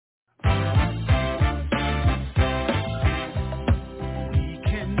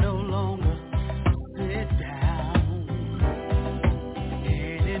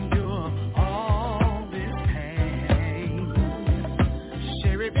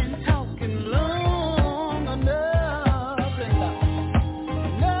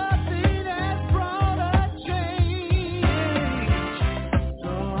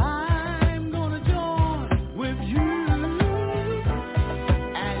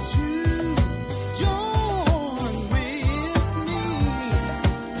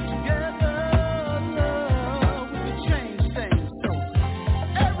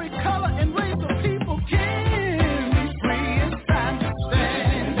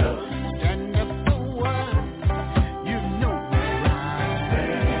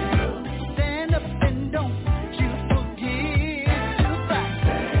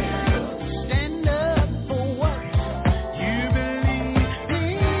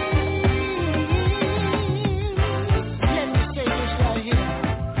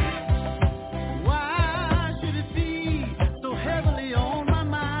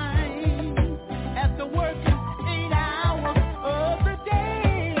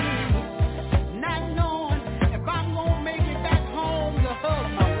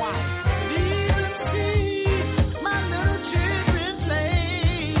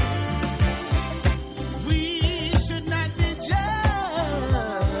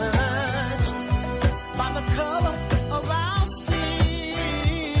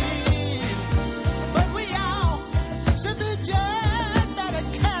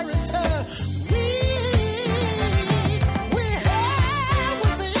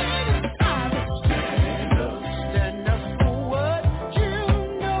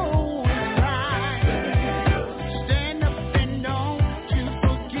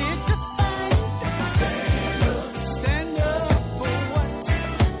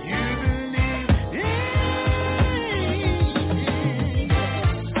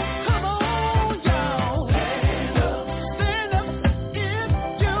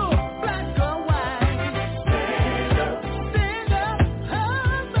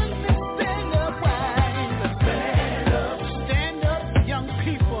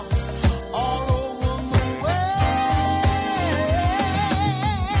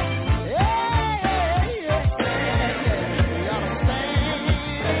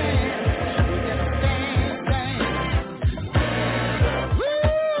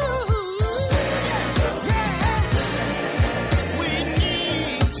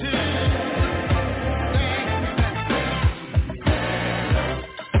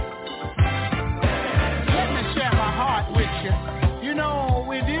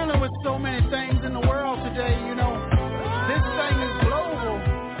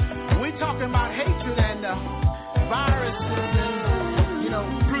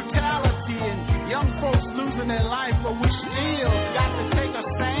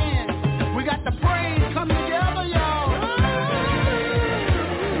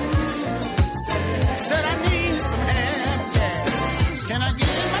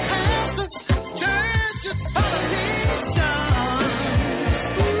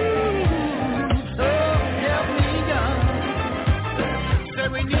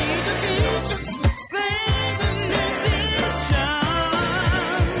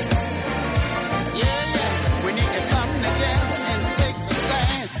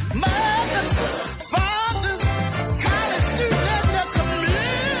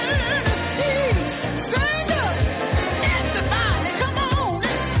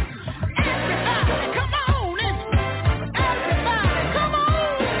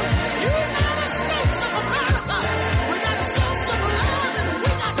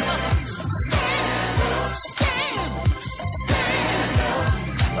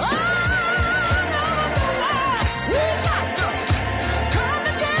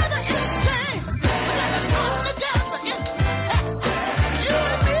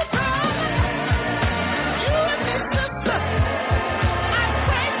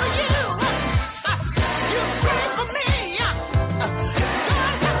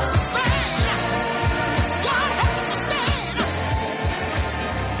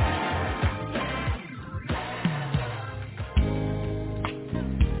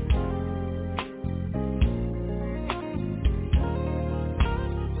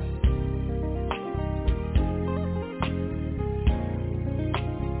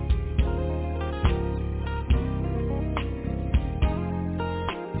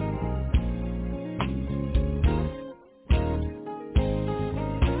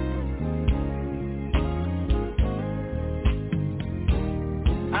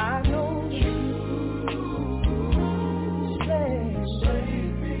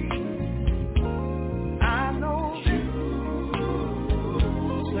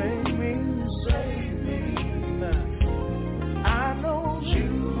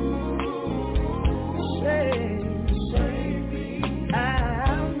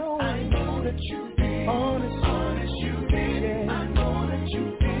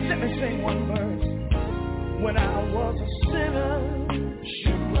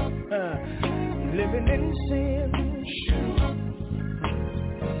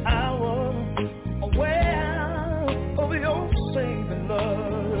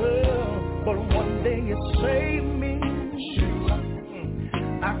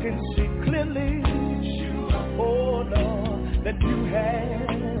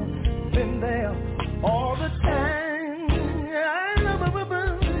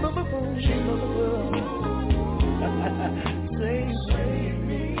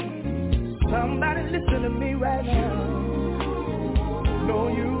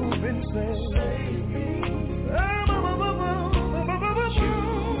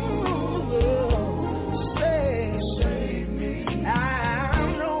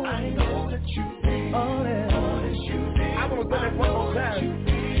time.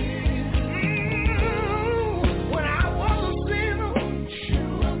 When I was a sinner,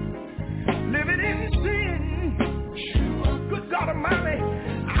 living in sin, good God Almighty,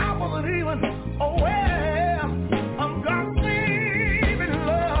 I wasn't even aware of God's saving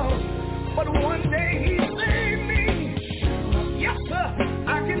love. But one day He saved me. Yes, sir, I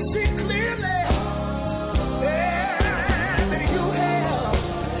can see clearly.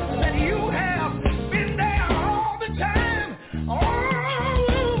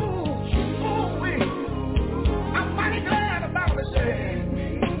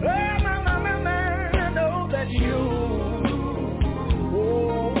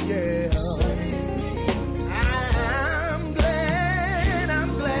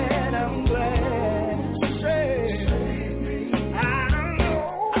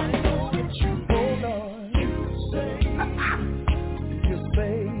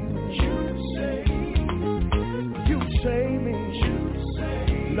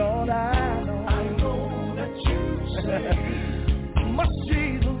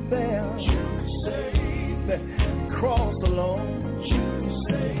 Cross alone,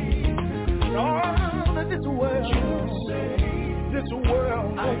 this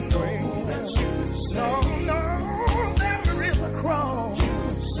world won't bring. No, there is a cross.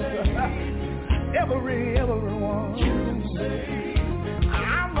 Everyone. I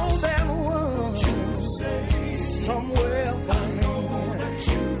know that one somewhere for me.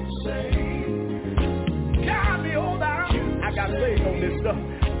 God, behold, I got faith on this stuff.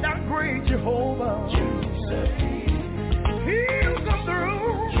 That great Jehovah. He'll come through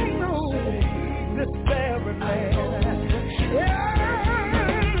this very man.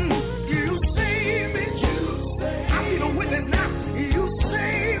 Yeah, you save me. I need a witness now. You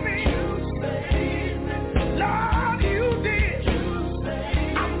save me. Lord, you did.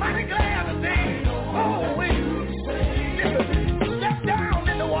 I'm mighty glad today. Oh, wait. Listen, step down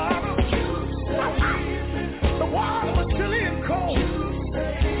in the water. The water was chilly and cold.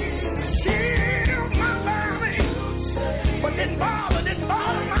 Didn't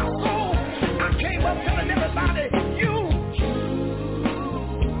bother my soul. I came up telling everybody, you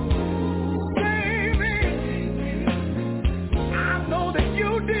saved me. I know that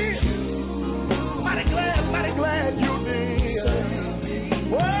you did. Mighty glad you did.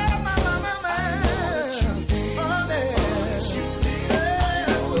 Well, my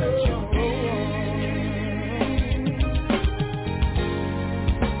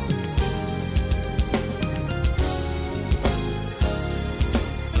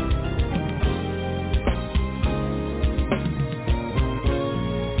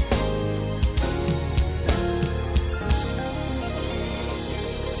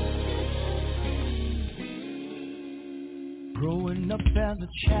growing up as a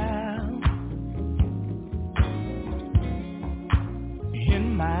child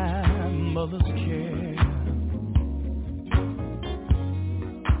in my mother's care,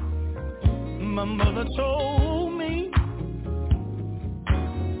 my mother told me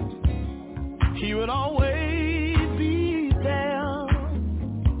He would always be there.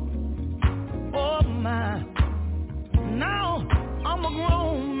 Oh my, now I'm a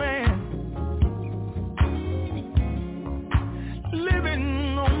grown man,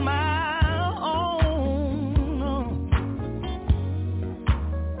 living on my own.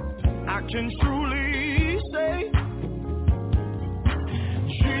 I can truly say,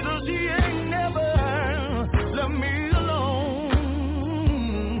 Jesus, He ain't never left me alone.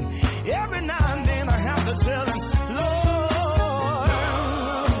 Every now and then I have to tell Him, Lord,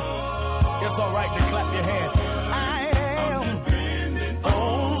 it's all right to clap your hands. I am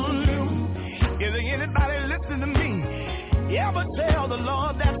on You. Is there anybody listening to me? You ever tell the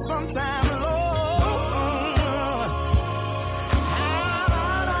Lord that sometime, Lord,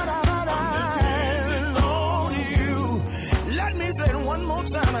 I'm on You? Let me say it one more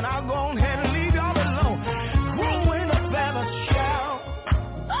time and I'll go ahead and leave y'all alone. Growing up as a child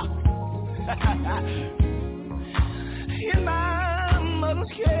in my mother's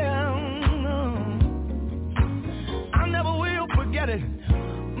care, I never will forget it.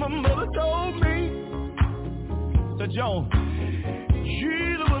 My mother told me, Joan,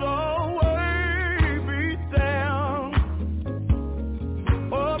 Jesus would always be there.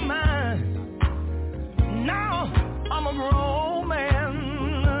 Oh my, now I'm a grown man,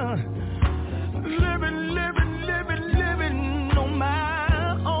 living on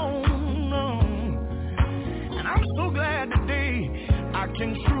my own. And I'm so glad today I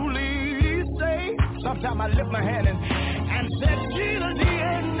can truly say, sometimes I lift my hand and said, Jesus, He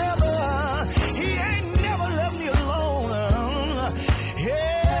ain't never left me alone.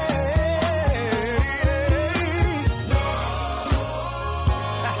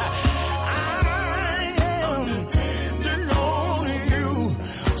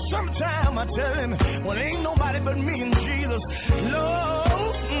 tell him, well, ain't nobody but me and Jesus.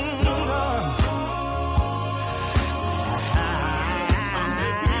 Lord,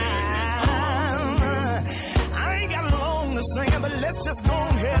 I ain't got long to sing, but let's just go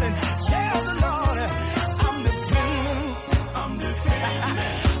ahead and tell the Lord, I'm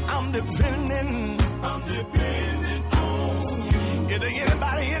depending on you. Is there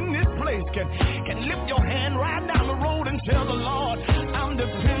anybody in this place can lift your hand right down the road and tell the Lord, I'm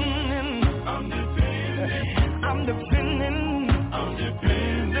depending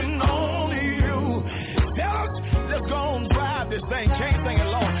on you. Tell us, let's go and drive this thing. Can't sing it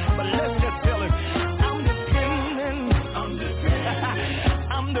long, but let's just tell it.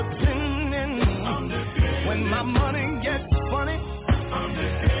 I'm depending. When my money gets funny,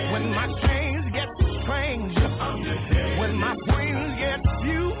 when my chains get strange, when my friends get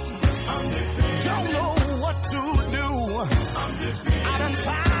few, don't know what to do. I done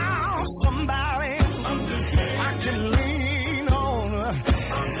found somebody I can lean on.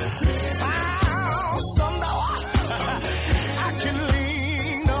 Found somebody I can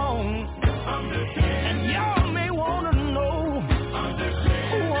lean on. And y'all may want to know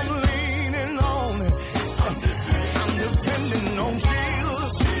who I'm leaning on. I'm depending on Jesus.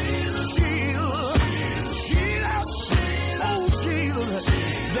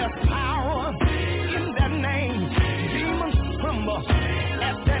 There's power in that name. Demons tremble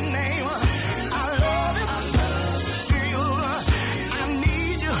at that name. I love it. Still, I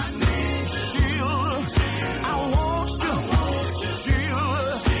need you. Still, I want you. Still,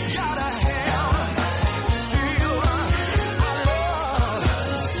 gotta have. Still, I love.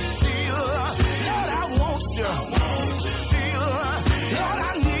 Still, Lord, I want you. Still, Lord,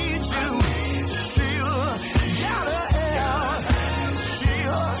 I need you. Still, gotta have.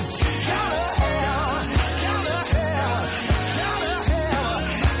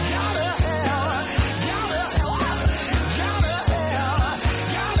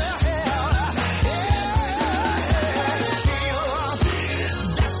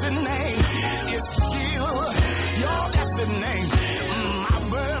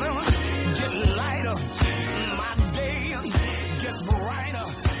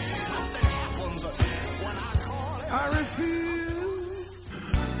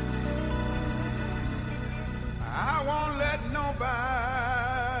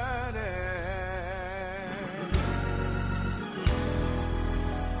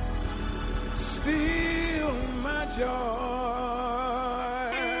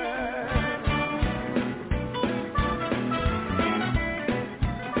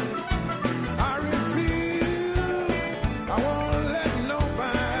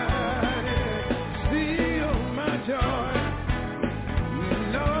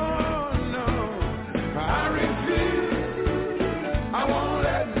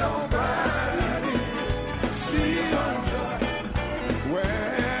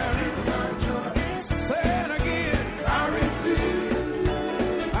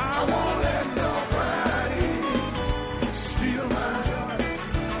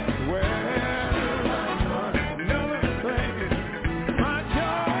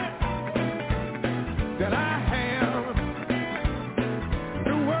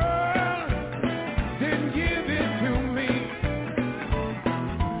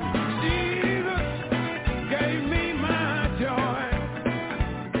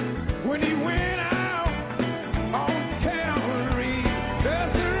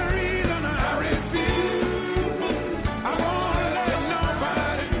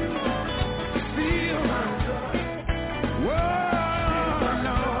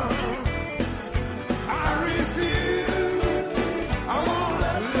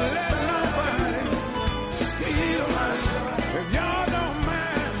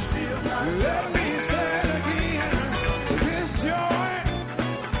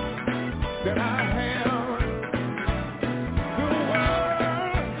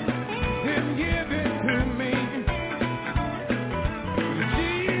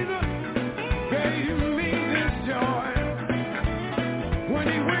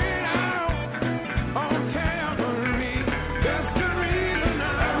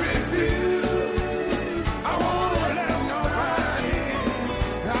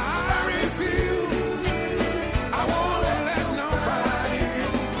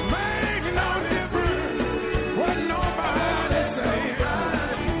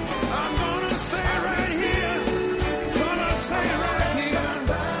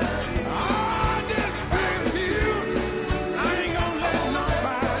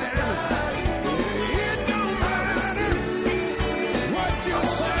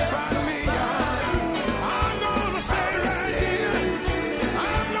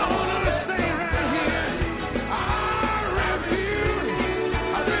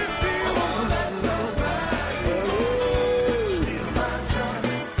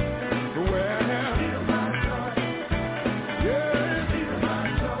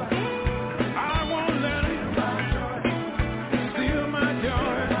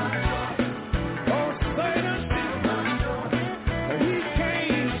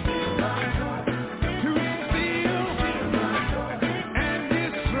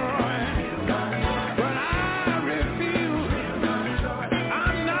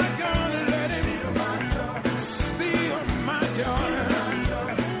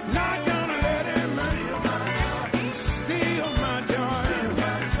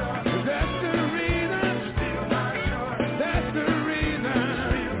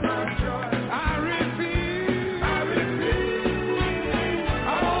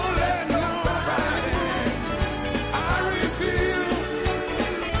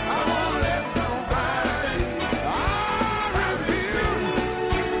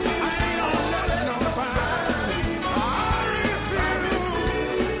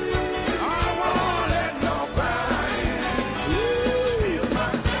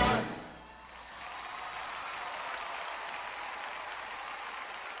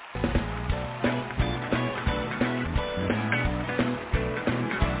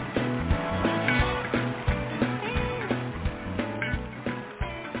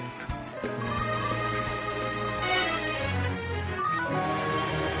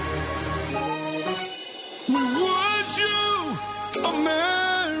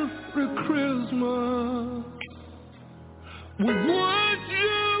 Christmas. We wish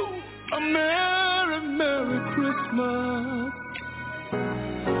you a Merry, Merry Christmas.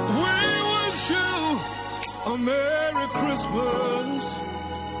 We wish you a Merry Christmas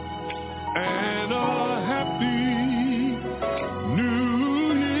and a Happy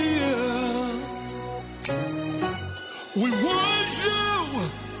New Year. We wish you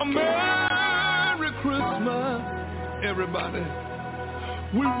a Merry Christmas, everybody.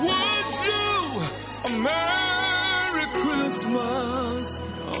 We wish you a Merry Christmas.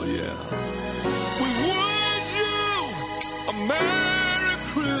 Oh yeah. We wish you a Merry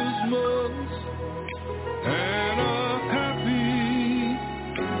Christmas and a Happy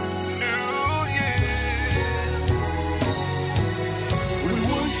New Year. We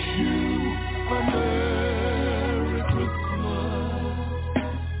wish you a Merry Christmas.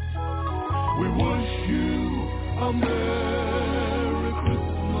 We wish you a Merry Christmas.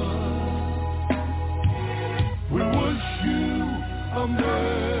 We wish you a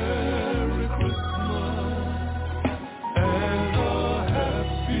Merry Christmas and a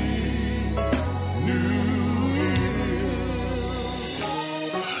Happy New Year.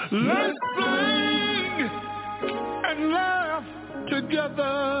 Let's sing and laugh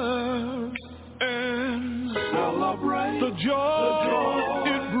together and celebrate the joy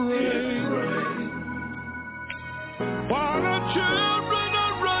it brings. While the children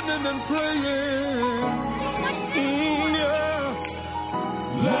are running and playing, yeah.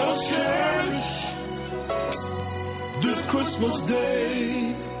 Let us cherish this Christmas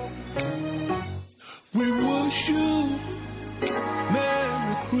day. We wish you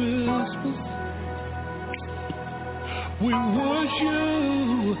Merry Christmas. We wish you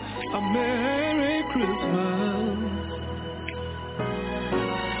a Merry Christmas.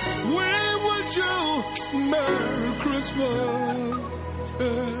 We wish you Merry Christmas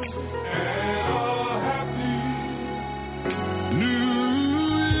and a Happy New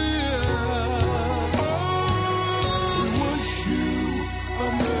Year. We wish you a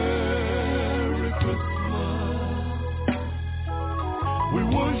Merry Christmas. We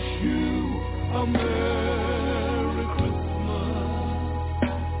wish you a Merry Christmas.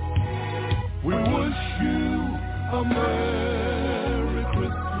 We wish you a Merry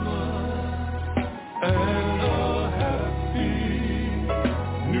Christmas and a Happy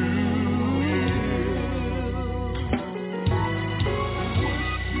New Year.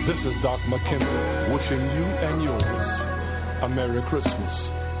 This is Doc McKenzie wishing you and yours a Merry Christmas.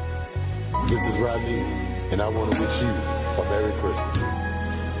 This is Raleigh, and I want to wish you a Merry Christmas.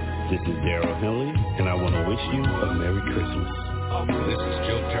 This is Daryl Henley, and I want to wish you a Merry Christmas. This is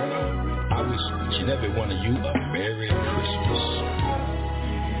Joe Turner. I wish each and every one of you a Merry Christmas.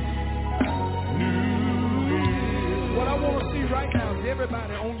 What I want to see right now is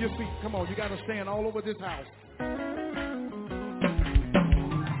everybody on your feet. Come on, you got to stand all over this house.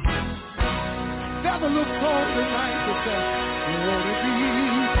 There's a little song tonight that says, won't it be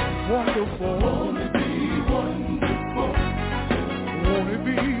wonderful? Won't it be wonderful? Won't it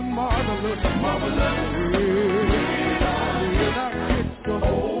be marvelous? Marvelous. When I get to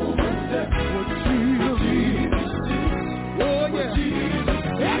hold that what Jesus is. Oh yeah.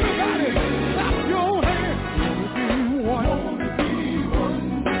 Everybody, clap your hands. Won't it be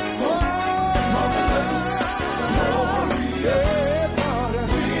wonderful? Marvelous. Yeah, God.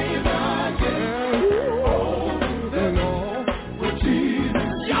 When I get to hold that what Jesus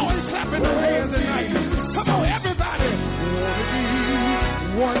is. Y'all ain't clapping their hands tonight. Come on, everybody.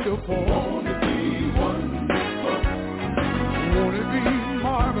 Won't it be wonderful? Won't it be wonderful? Won't it be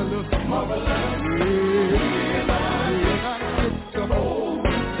marvelous? Marvelous. When I get to hold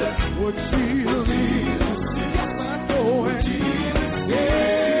that what Jesus is. Yes, I know it. Yeah.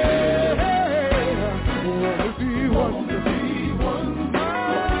 Won't it be wonderful?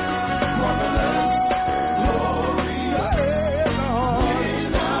 Marvelous. Glorious.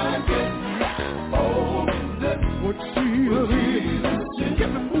 When I get hold that what Jesus is. Get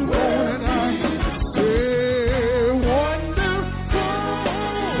the move on and I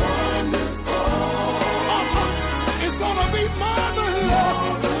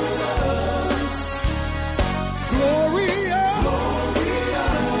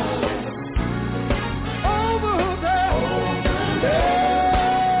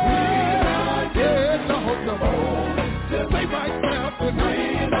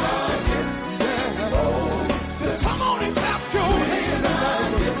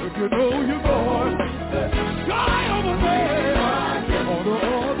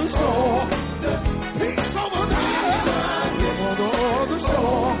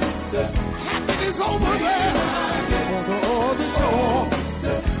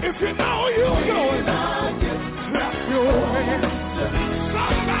you know you're going, clap your hands.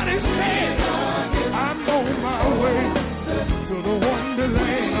 Somebody say, I'm on my way to the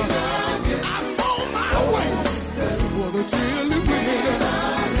wonderland. I'm on my way for the chilly wind.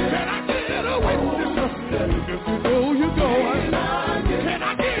 Can I get a witness? If you know you're going, can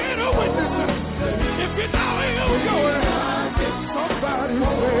I get a witness? If you know you're going, somebody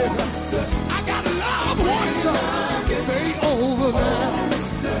say, I got loved ones, they over there.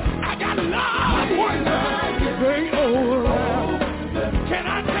 I got loved ones, they over there. Can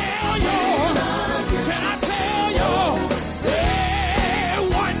I tell you? Can I tell you? Yeah,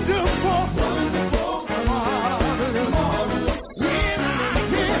 wonderful, marvelous. When I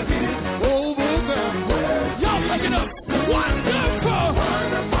get over there, y'all pick it up. Wonderful,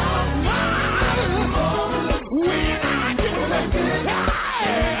 marvelous. When I get there,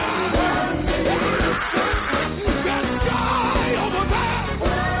 that joy over there,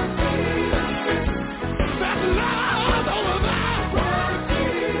 that love over there,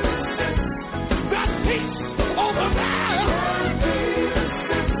 that peace over there,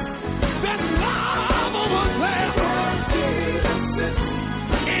 that love over there.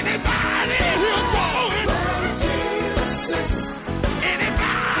 Anybody here going?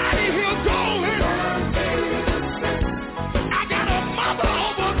 Anybody here going? I got a mother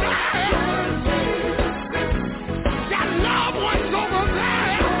over there, got loved ones over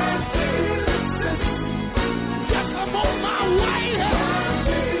there. Yes, I'm on my way.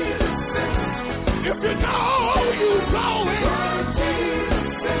 If you know you're going,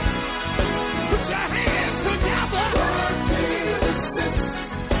 put your hands together.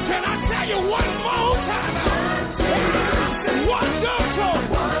 Can I tell you one more time? Wonderful,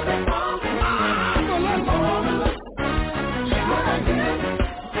 marvelous, marvelous,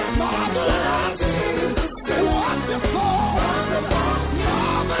 marvelous, wonderful,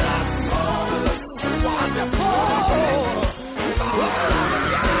 marvelous, wonderful.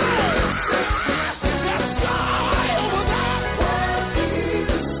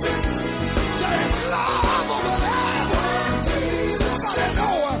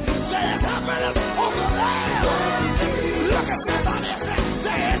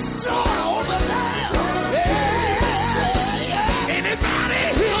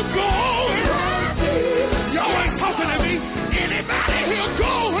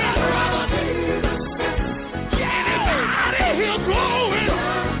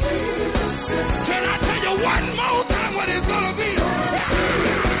 One more time what it's gonna be.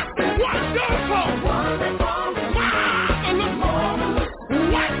 Wonderful, marvelous,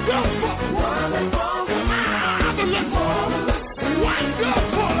 wonderful, marvelous,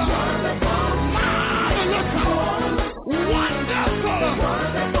 wonderful, marvelous, wonderful.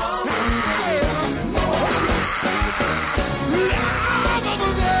 Love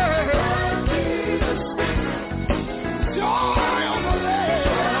over there, joy over there.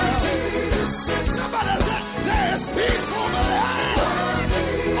 Somebody said there's peace over there.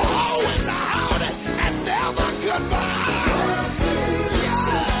 Always out and never goodbye.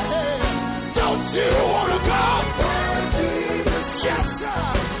 Yeah. Don't you wanna go? Yes, sir.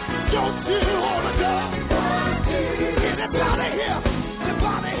 Don't you wanna go? Anybody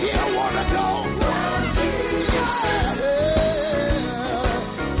here wanna go? Yeah.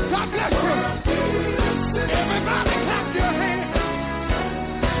 God bless you. Everybody clap your hands.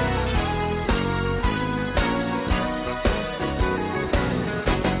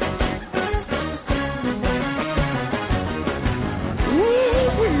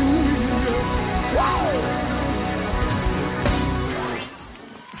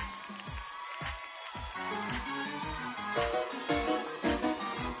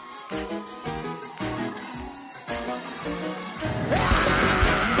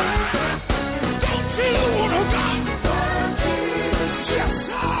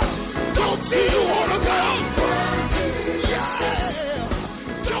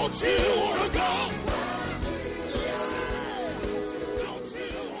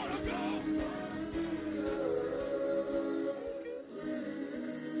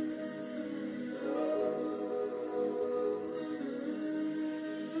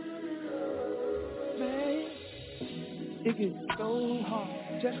 It gets so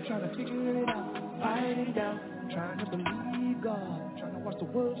hard, just trying to figure it out, fighting it out, trying to believe God, trying to watch the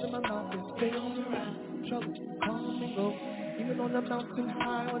words in my mouth and stay around. Trouble come and go, even on the mountain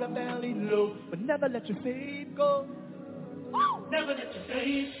high or the valley low, but never let your faith go. Never let your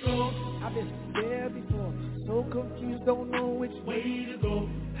faith go. I've been there before, so confused, don't know which way to go.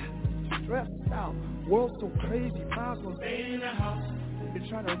 Stressed out, world so crazy, might as well stay in the house. Been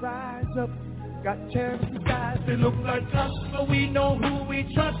trying to rise up, got terrorists in skies, they look like us, but we know who we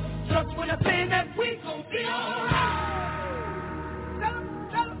trust.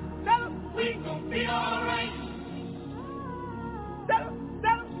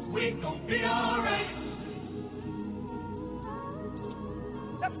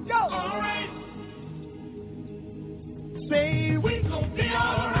 Go. All right. Say we gon' be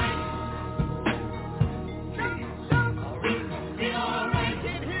all right. We gon' be all right.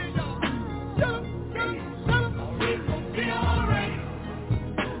 Can't hear y'all. We gon' be all right.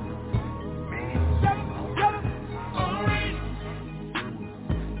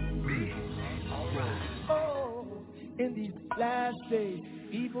 All right. Oh, in these last days,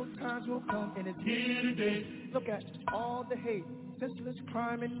 evil times will come, and it's here today. Look at all the hate, senseless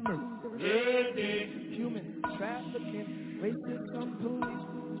crime and murder. Human trafficking, racism, police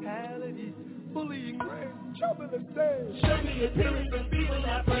brutality, bullying, rape, trouble and day. Show me the appearance of evil,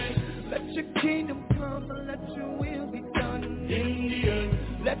 I pray. Let your kingdom come and let your will be done in the earth.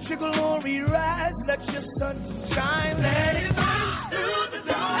 Let your glory rise, let your sun shine, let it shine through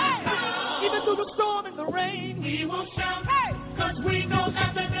the dark. Hey. Even through the storm and the rain, we will shout, hey, cause we know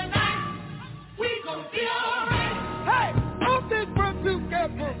after the night, we gon' be alright. Hey, hope this from two get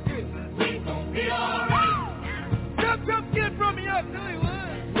from this. We gon' be alright. Jump, get from me up, tell you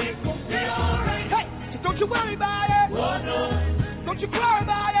what. We gon' be alright. Hey, so don't you worry about it. Oh no. Don't you cry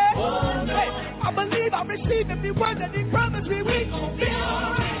about it. Oh no. Hey, I believe I receive every word that he promised me. We gon' be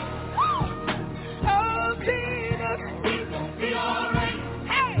alright. Oh, Jesus. We gon' be alright.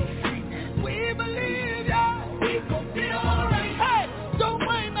 Hey, we believe ya. We gon' be alright. Hey, don't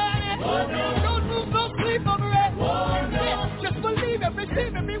worry about it. Oh no. Don't lose no sleep over it. Oh no. Just believe and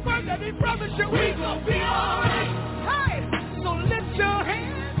receive every word that he promised you. We gon' be alright. Hey, so lift your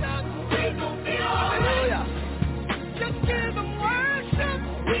hands up. We gon' be alright. Hallelujah. Just give him worship.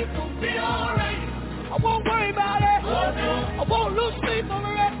 We gon' be alright. I won't worry about it. Oh no. I won't lose sleep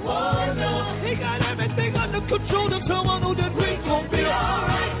over it. Oh no. He got everything under control. To someone who did, we gon' be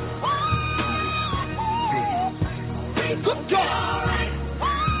alright. Good God.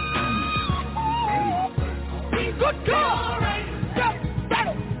 Good God. That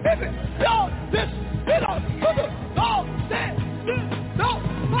battle, if it don't, this, it don't, all that, don't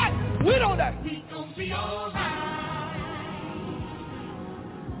fight. We don't that. We gon' be alright.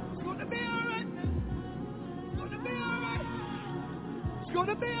 It's gonna be alright now. It's gonna be alright. It's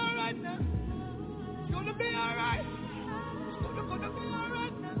gonna be alright now. It's gonna be alright. It's gonna be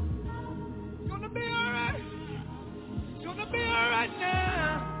alright now. It's gonna be alright. It's gonna be alright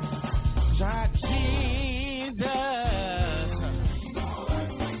now. Try Jesus.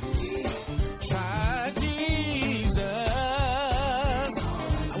 Try Jesus.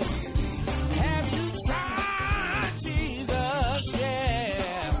 Have you tried Jesus?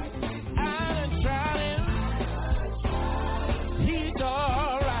 Yeah. I done tried him. He's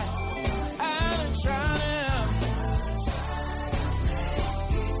alright. I done tried him.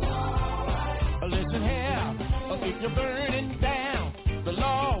 Listen here. If you're burning down, the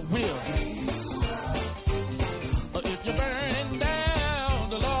Lord will. If you're burning down,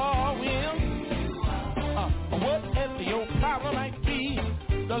 the Lord will. Whatever your problem might be,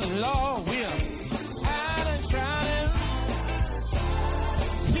 the Lord will. I done tried him.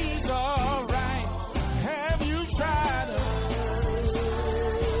 He's alright. Have you tried him?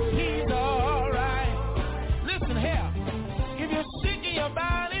 He's alright. Listen here. If you're sick in your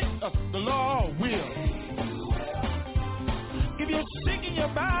body, the Lord will. If you're sick in your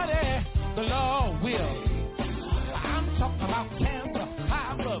body, the Lord will. I'm talking about cancer,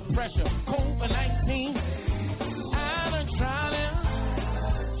 high blood pressure, COVID-19. I done tried him.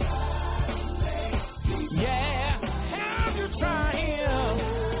 Yeah, have you tried him?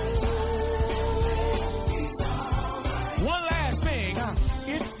 One last thing,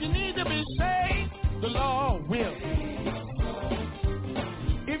 if you need to be saved, the Lord will.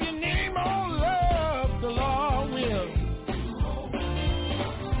 If you need more love, the Lord will.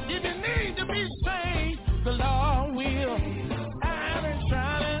 Be saved, the Lord will. I done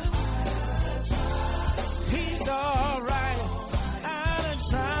tried him. He's alright. I done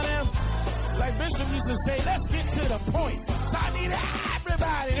tried him. Like Bishop used to say, let's get to the point. So I need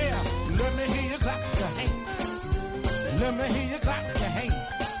everybody there. Let me hear you clap your hands. Let me hear you clap your hands.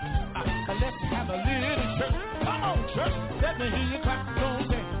 Let's have a little church. Come on, church. Let me hear you clap your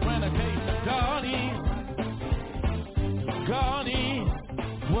hands. When I say God is.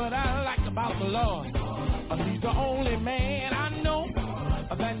 What I like about the Lord, he's the only man I know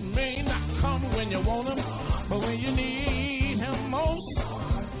that may not come when you want him, but when you need him most,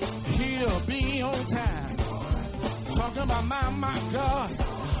 he'll be on time. Talking about my God,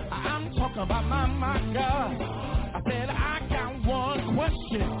 I'm talking about my God. I said I got one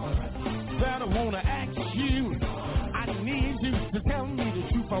question that I want to ask you. I need you to tell me the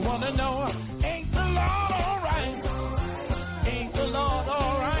truth. I want to know, ain't the Lord alright? Ain't the Lord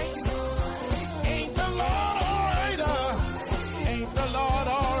alright? Ain't the Lord alright? Ain't the Lord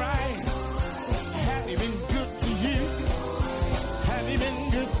alright?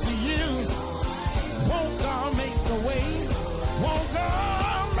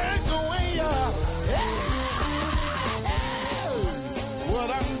 what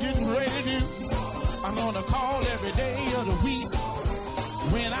I'm getting ready to do. I'm gonna call every day of the week.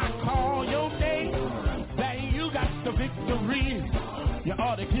 When I call your day, that you got the victory. You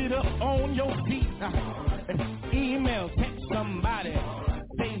ought to get up on your feet. Email, text somebody,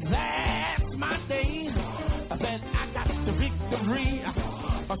 say that's my day. I said I got the victory.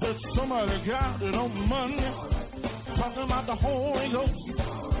 I said somebody got it on Monday, talking about the Holy Ghost.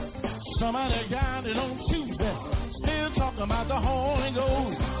 Somebody got it on Tuesday, still talking about the Holy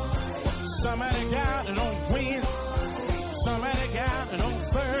Ghost. Somebody got it on Wednesday, somebody got it on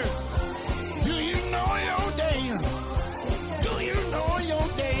Thursday. Do you know your day? Do you know your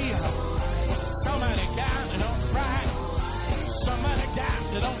day? Somebody got it on Friday, somebody got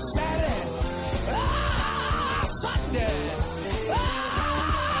it on Saturday. Sunday,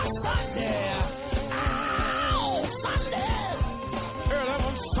 Sunday, Sunday. Early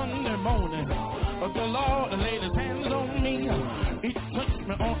on Sunday morning, the Lord laid his hands on me. He touched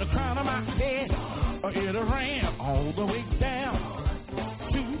me on the crown of my head. It ran all the way down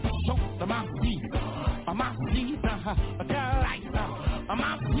to the soles of my feet. My feet, got light.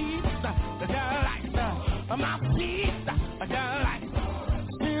 My feet, got light. My feet, got light.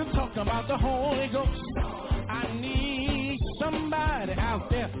 Still talking about the Holy Ghost. I need somebody out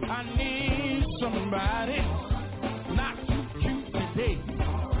there. I need somebody not too cute today.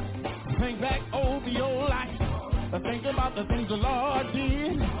 Think back over your life. Think about the things the Lord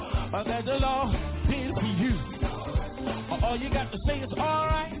did, that the Lord did for you. All you got to say is all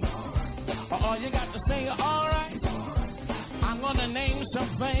right. All you got to say is all right. I'm going to name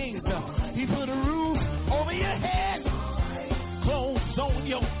some things. He put a roof over your head, clothes on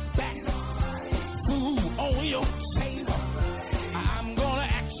your back, food on your table. I'm going to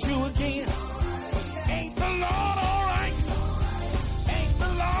ask you again, ain't the Lord all right? Ain't the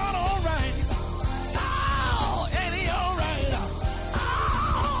Lord all right? Oh, ain't he all right?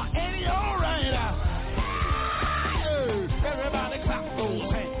 Oh, ain't he all right? Everybody clap those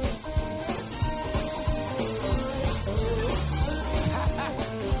hands.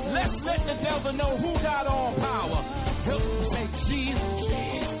 Let's let the devil know who got all power. Help me say Jesus,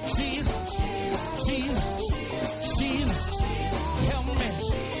 Jesus, Jesus, Jesus. Help me,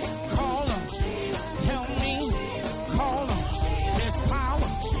 call him. Help me, call him. There's power,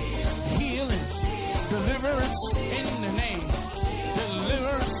 healing, deliverance in the name.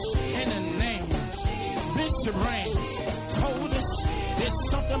 Deliverance in the name. Bishop Rain told us there's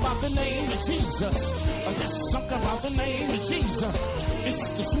something about the name of Jesus. There's something about the name of Jesus. It's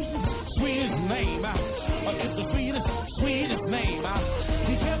the sweetest name. It's the sweetest name.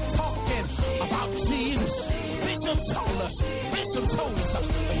 He kept talking about Jesus. Bishop told us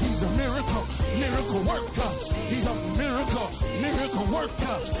he's a miracle worker. He's a miracle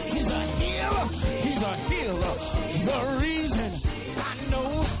worker. He's a healer. The reason I know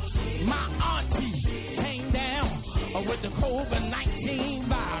my auntie came down with the COVID-19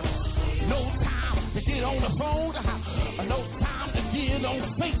 virus. No time to get on the phone, no time to get on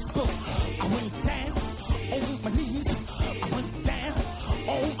Facebook. I went down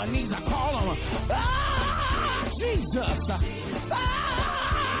on my knees. I call him, Jesus,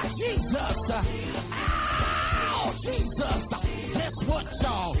 Jesus, Jesus. Guess what,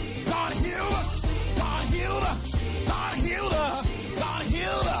 y'all? God healed her.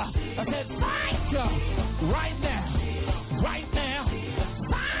 I said, thank you, right now. Thank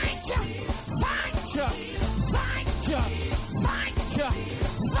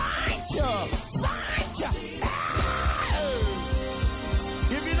you.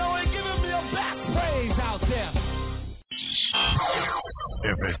 If you know it, giving me a back praise out there.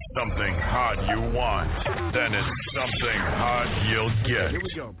 If it's something hot you want, then it's something hot you'll get. Here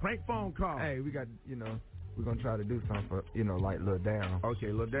we go. Prank phone call. Hey, we got, we're going to try to do something for, like Lil Darryl.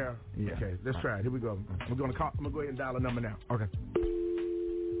 Okay, Lil Darryl? Yeah. Okay, let's try it. Here we go. I'm going to go ahead and dial a number now. Okay.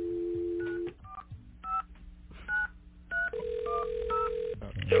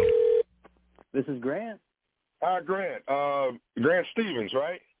 Yo. This is Grant. Hi, Grant. Grant Stevens,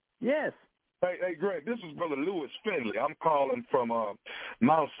 right? Yes. Hey, Grant, this is Brother Lewis Finley. I'm calling from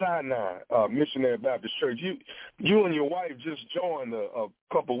Mount Sinai Missionary Baptist Church. You and your wife just joined a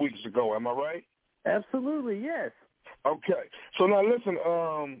couple weeks ago, am I right? Absolutely, yes. Okay. So now listen,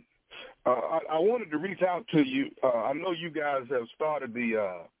 I wanted to reach out to you. I know you guys have started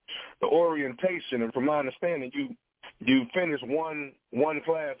the orientation, and from my understanding, you finished one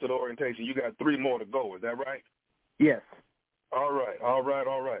class of the orientation. You got 3 more to go. Is that right? Yes. All right.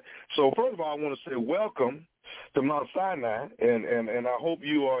 So first of all, I want to say welcome to Mount Sinai, and I hope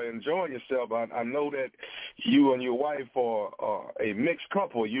you are enjoying yourself. I know that you and your wife are a mixed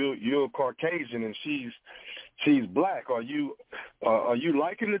couple. You're Caucasian and she's black. Are you Are you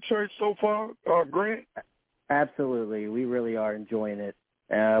liking the church so far, Grant? Absolutely. We really are enjoying it.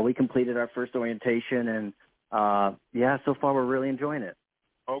 We completed our first orientation, and, so far we're really enjoying it.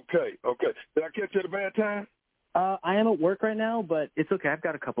 Okay. Did I catch you at a bad time? I am at work right now, but it's okay. I've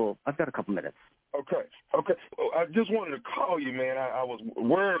got a couple minutes. Okay. Well, I just wanted to call you, man. I was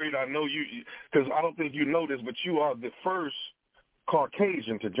worried. I know you, because I don't think you know this, but you are the first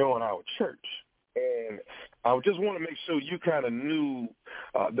Caucasian to join our church. And I just want to make sure you kind of knew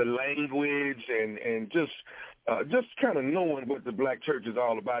the language and just kind of knowing what the black church is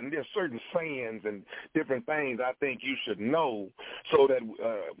all about. And there's certain sayings and different things I think you should know so that,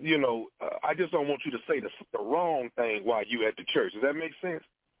 I just don't want you to say the wrong thing while you at the church. Does that make sense?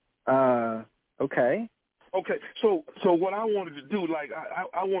 Okay. Okay, so what I wanted to do, like,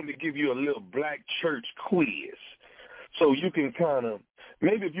 I wanted to give you a little black church quiz, so you can kind of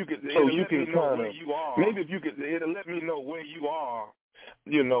it'll let me know where you are,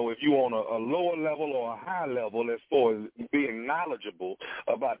 if you're on a lower level or a high level as far as being knowledgeable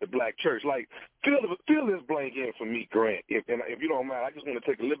about the black church. Like, fill this blank in for me, Grant, if you don't mind. I just want to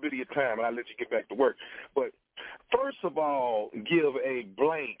take a little bit of your time, and I'll let you get back to work. But first of all, give a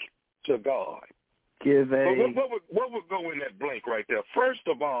blank to God. What would go in that blank right there? First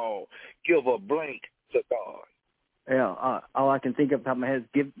of all, give a blank to God. Yeah, all I can think of top of my head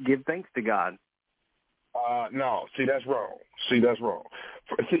is give thanks to God. No, see, that's wrong. See,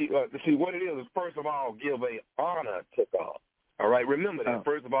 what it is first of all, give a honor to God. All right, remember that.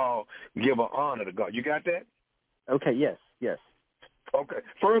 First of all, give an honor to God. You got that? Okay, yes. Okay,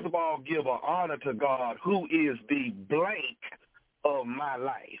 first of all, give an honor to God, who is the blank of my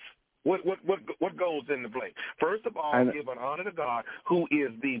life. What goes in the blank? First of all, give an honor to God, who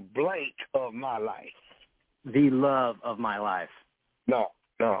is the blank of my life. The love of my life. No.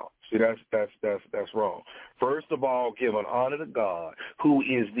 See, that's wrong. First of all, give an honor to God, who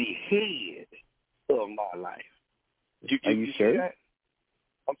is the head of my life. Are you sure? That?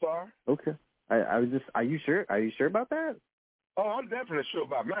 I'm sorry? Okay. Are you sure? Are you sure about that? Oh, I'm definitely sure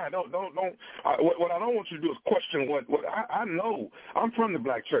about mine. What I don't want you to do is question what I know. I'm from the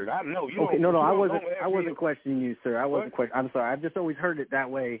black church. I know. Okay, no, I wasn't questioning you, sir. I'm sorry. I've just always heard it that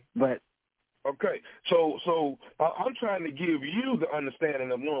way, but. Okay, so I'm trying to give you the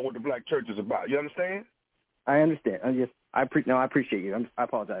understanding of knowing what the black church is about. You understand? I understand. I appreciate you. I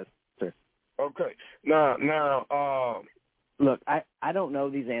apologize, sir. Okay. Now. Look, I don't know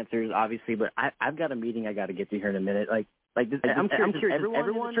these answers, obviously, but I've got a meeting I got to get to here in a minute. Like this, I'm curious.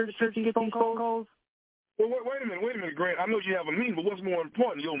 Everyone in the church gets phone calls? Well, wait a minute, Grant. I know you have a meeting, but what's more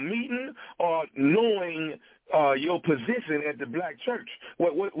important, your meeting or knowing your position at the black church?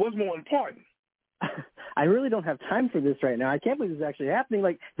 What's more important? I really don't have time for this right now. I can't believe this is actually happening.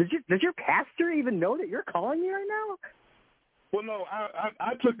 Like, does your pastor even know that you're calling me right now? Well, no,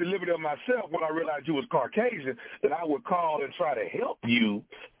 I took the liberty of myself when I realized you was Caucasian that I would call and try to help you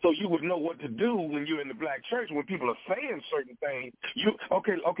so you would know what to do when you're in the black church when people are saying certain things.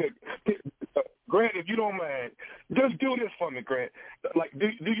 Okay, Grant, if you don't mind, just do this for me, Grant. Like, do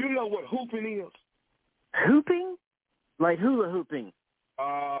you know what hooping is? Hooping? Like hula hooping?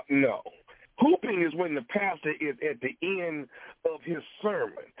 No. Hooping is when the pastor is at the end of his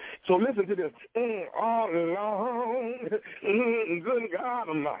sermon. So listen to this. All along, good God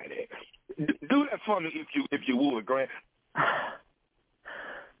Almighty. Do that for me if you would, Grant.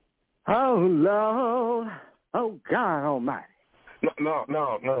 Oh, Lord. Oh, God Almighty. No.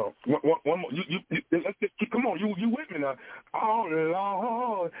 One more. Let's just come on. You with me now? Oh,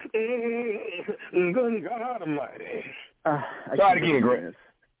 Lord, good God Almighty. Try it again, Grant.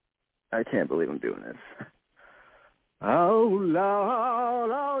 I can't believe I'm doing this. Oh, Lord,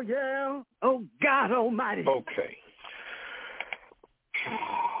 oh, yeah, oh, God Almighty. Okay.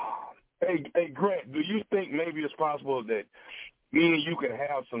 Hey, Grant, do you think maybe it's possible that me and you can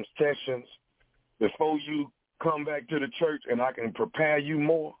have some sessions before you come back to the church and I can prepare you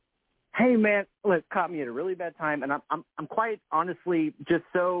more? Hey, man, look, caught me at a really bad time, and I'm quite honestly just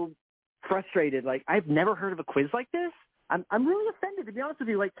so frustrated. Like, I've never heard of a quiz like this. I'm really offended, to be honest with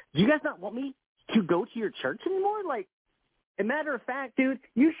you. Like, do you guys not want me to go to your church anymore? Like, a matter of fact, dude,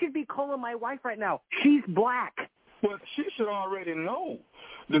 you should be calling my wife right now. She's black. Well, she should already know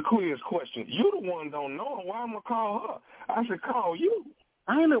the quiz question. You the one don't know her. Why am I going to call her? I should call you.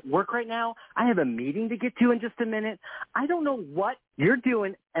 I am at work right now. I have a meeting to get to in just a minute. I don't know what you're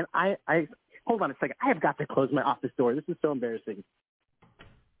doing, and I hold on a second. I have got to close my office door. This is so embarrassing.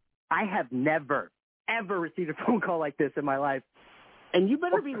 I have never ever received a phone call like this in my life. And you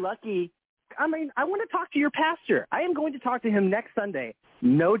better be lucky. I mean, I want to talk to your pastor. I am going to talk to him next Sunday.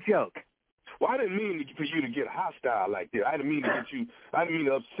 No joke. Well, I didn't mean for you to get hostile like that. I didn't mean to get you. I didn't mean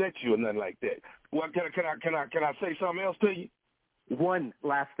to upset you or nothing like that. Well, can I say something else to you? One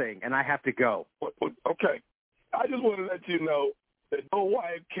last thing, and I have to go. Okay. I just want to let you know that your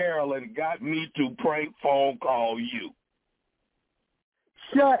wife Carolyn got me to prank phone call you.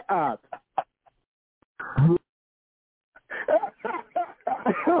 Shut up.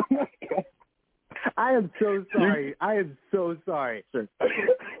 Oh my God. I am so sorry. I am so sorry.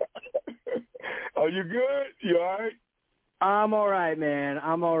 Are you good? You all right? I'm all right, man.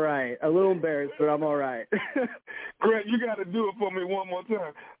 I'm all right. A little embarrassed, but I'm all right. Grant, you got to do it for me one more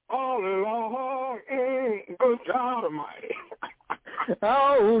time. Oh, Lord, good God Almighty.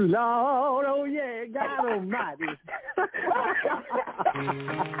 Oh, Lord, oh, yeah, God Almighty.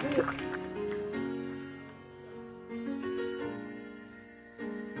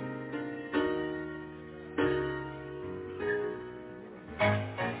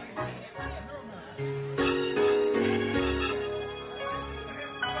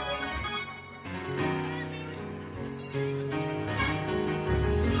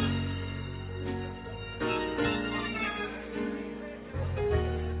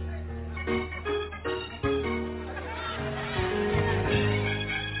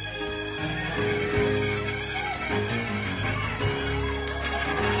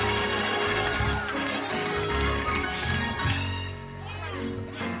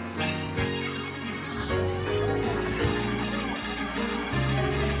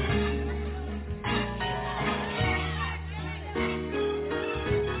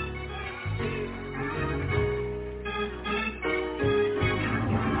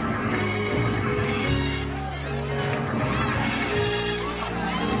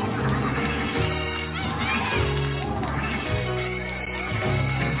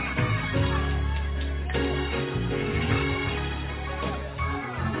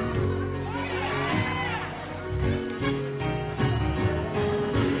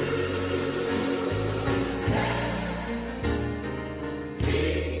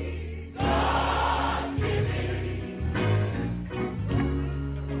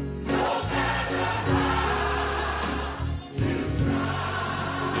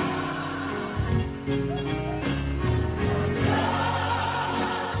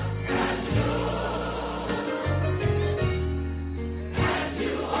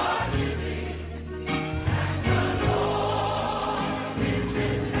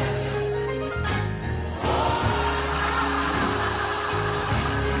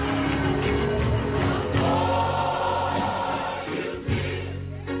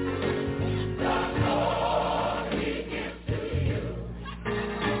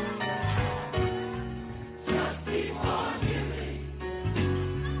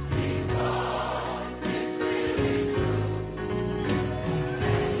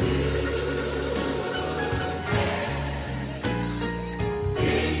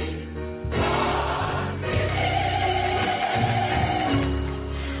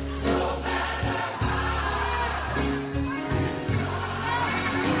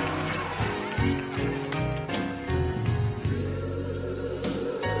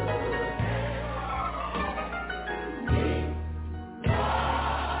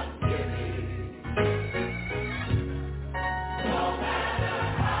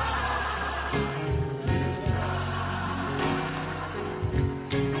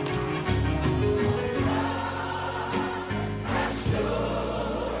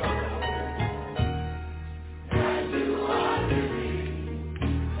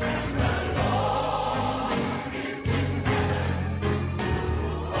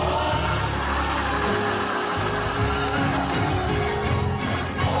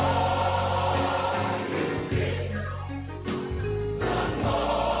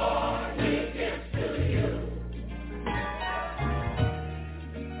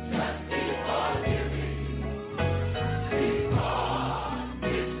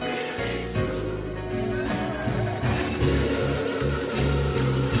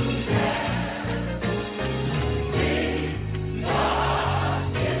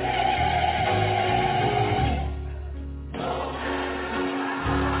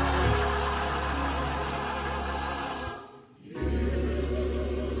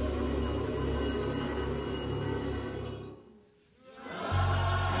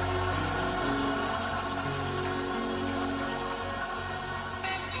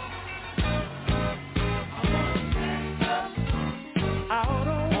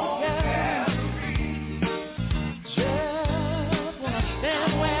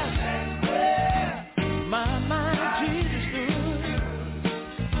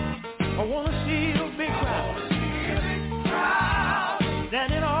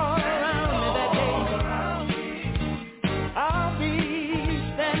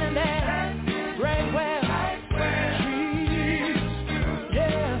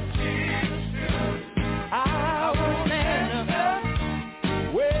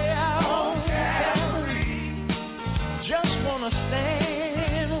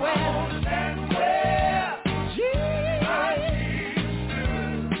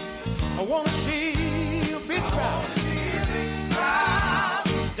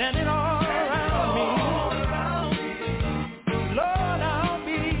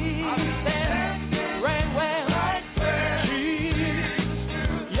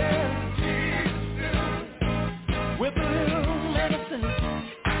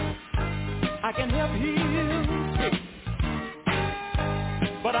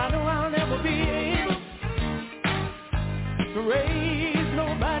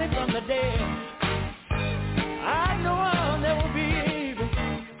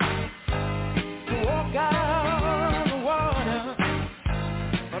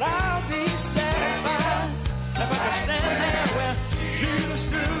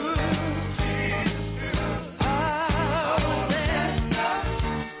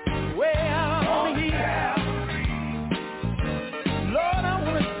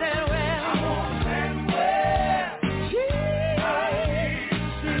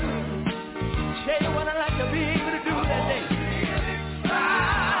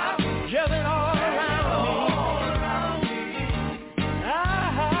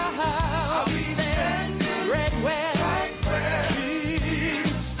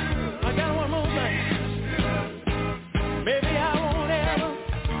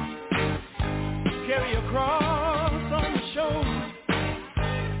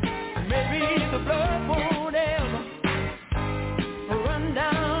 the blood won't ever run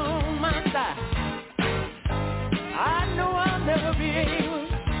down my thigh. I know I'll never be able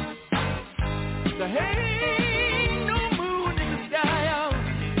to hang no moon in the sky,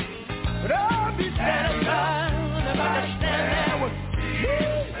 but I'll be satisfied if I can stand there with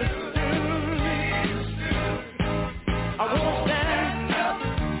Jesus too. I want to stand up,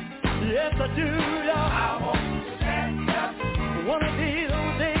 yes I do, Lord. I want to stand up. One of these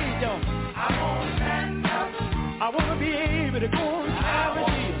old days, y'all. I want to stand up. I want to be able to go and travel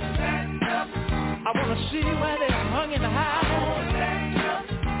here. I want to see where they're hung in the high.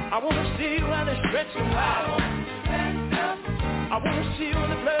 I want to see where they're stretched wide. I want to see when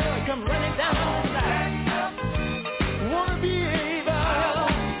the blood come running down the side. I want to be able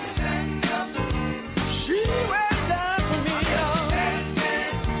to see where it's done for me, y'all.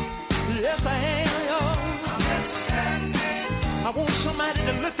 Yes, I am, y'all. I want somebody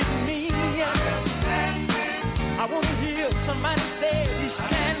to look at me. I want to hear somebody say he's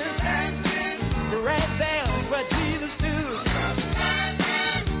standing right there where Jesus stood.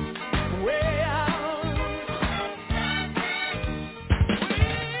 Way out.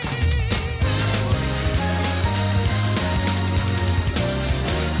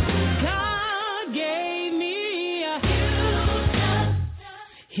 God gave me a future.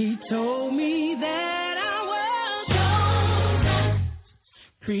 He told me that I was chosen,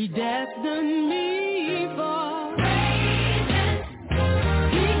 predestined me for.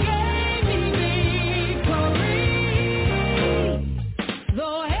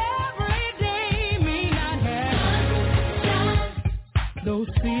 Those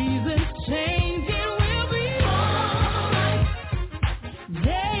seasons change, it will be alright.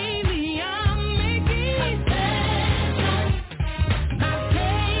 Daily I'm making sense. I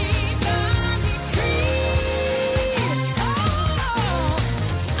take a decree. Oh,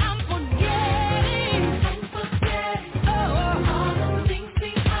 I'm forgetting. Oh, all the things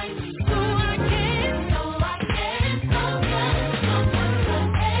behind me. So I can focus on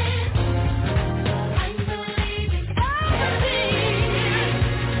someone else. I'm believing everything.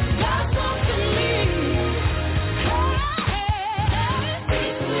 God spoke to me.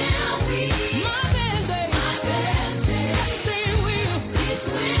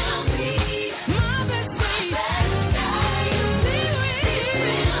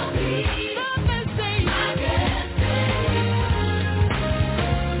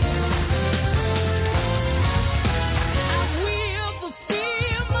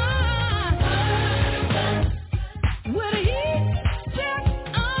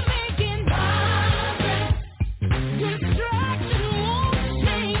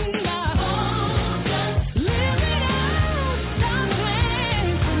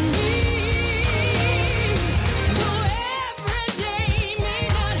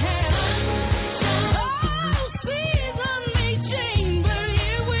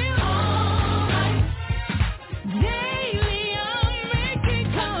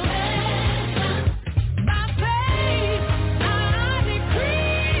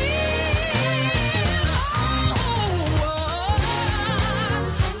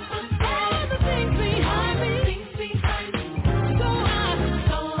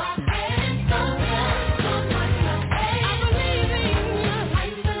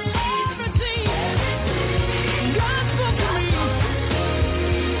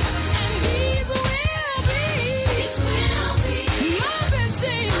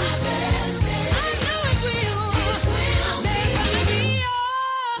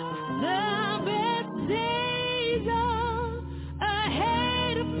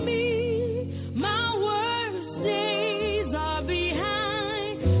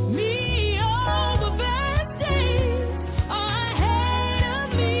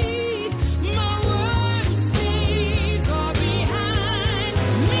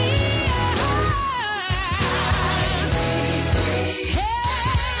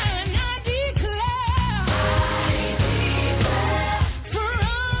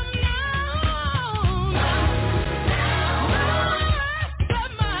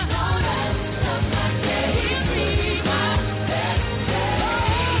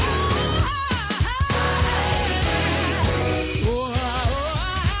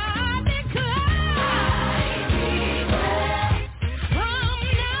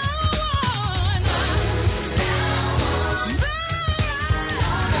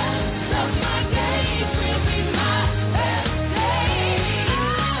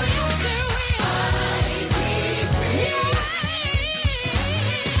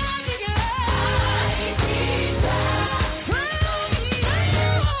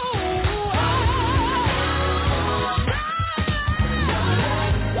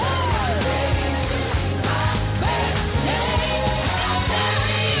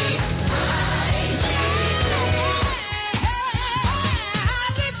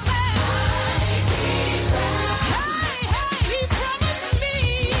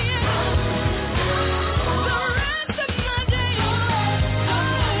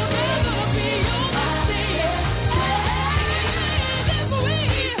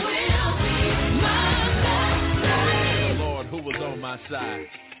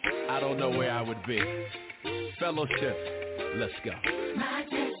 I don't know where I would be. Fellowship, let's go. My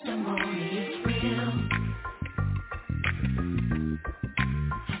testimony is real.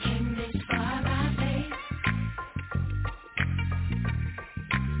 I came this far by faith.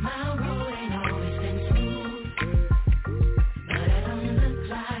 My road ain't always been smooth, but it don't look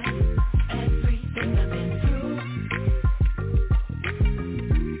like everything I've been through.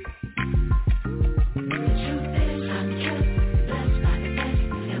 The truth is I'm kept blessed by the best,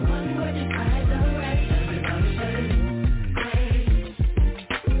 and one word describes the rest. Everybody says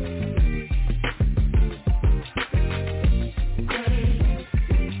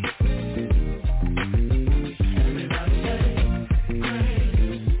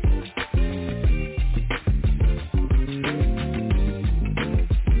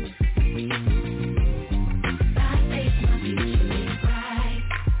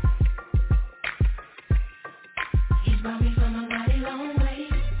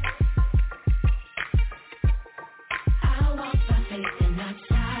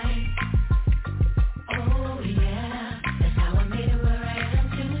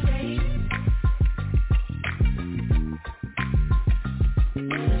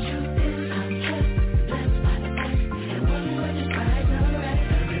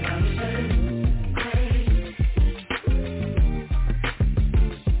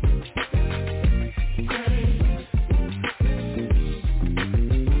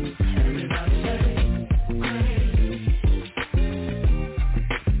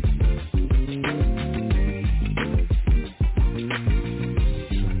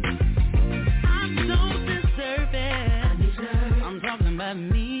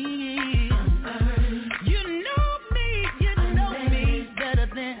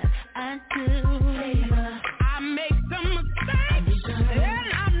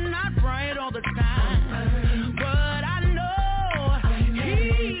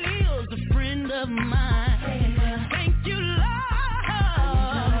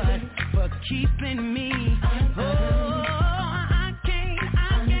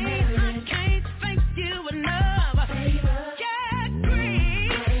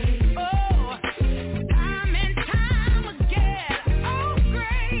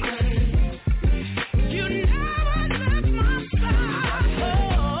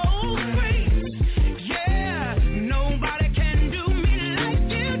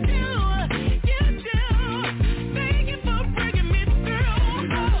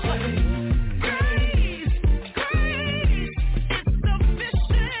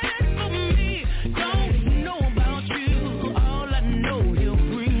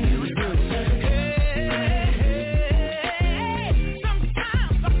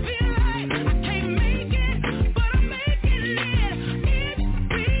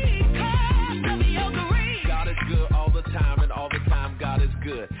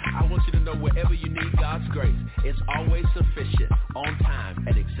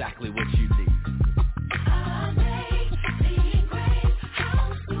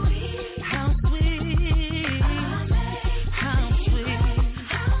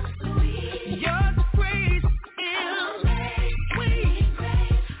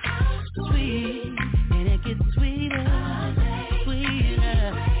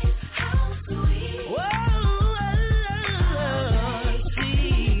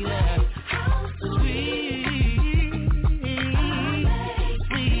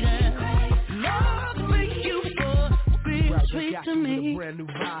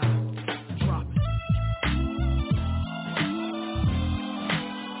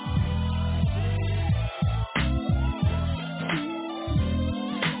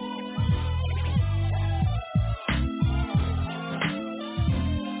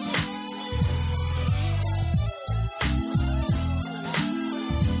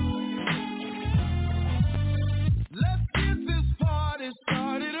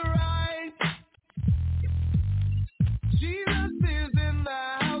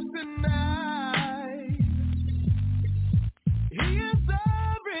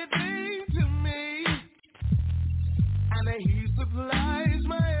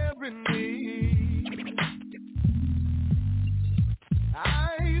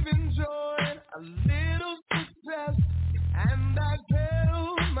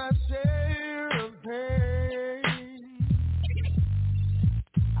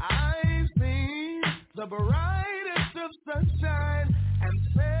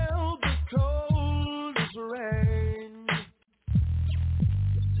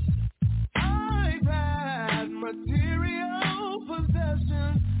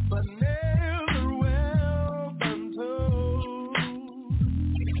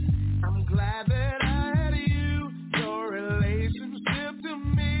I'm glad that I had you. Your relationship to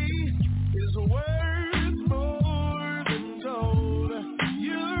me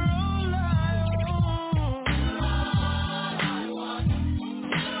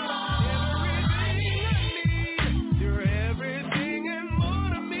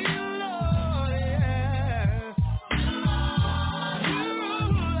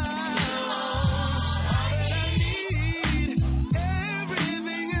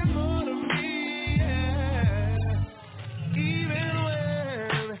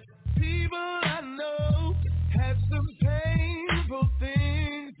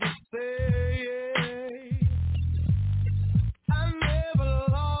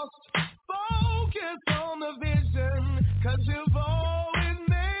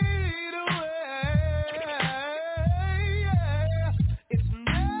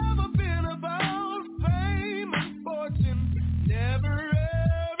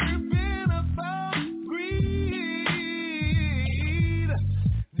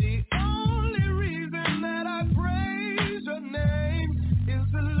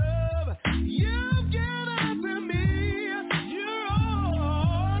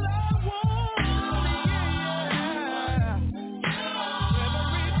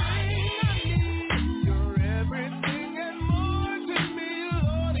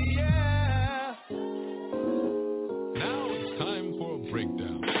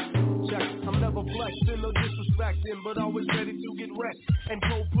but always ready to get wrecked. And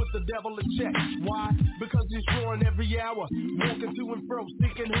go put the devil in check. Why? Because he's roaring every hour, walking to and fro,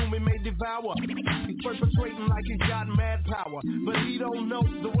 seeking whom he may devour. He's perpetrating like he's got mad power, but he don't know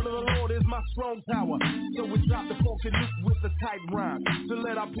the will of the Lord is my strong tower. So we drop the funky loop with the tight rhyme to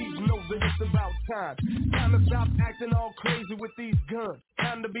let our people know that it's about time. Time to stop acting all crazy with these guns.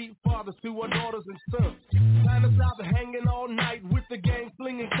 Time to be fathers to our daughters and sons. Time to stop hanging all night with the gang,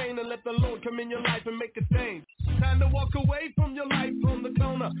 slinging cane, and let the Lord come in your life and make a change. Time to walk away from your life from the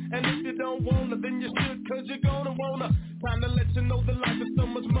corner. And if you don't wanna, then you should, cause you're gonna wanna. Time to let you know that life is so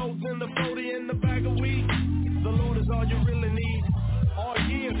much more than the 40 and the bag of weed. The Lord is all you really need. Oh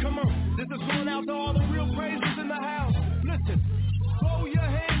yeah, come on. This is going out to all the real praises in the house. Listen, throw your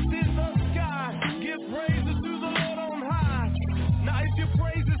hands in the sky. Give praises to the Lord on high. Now if your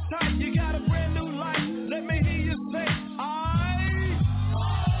praise is tight, you got a brand new life. Let me hear you say,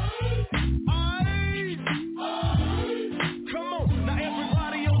 come on, now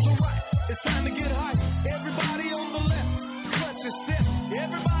everybody on the right, it's time to get hype. Everybody on the left, clutch your step.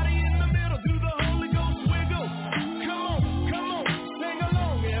 Everybody in the middle, do the Holy Ghost wiggle. Come on, sing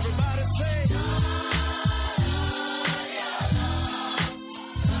along. Everybody say,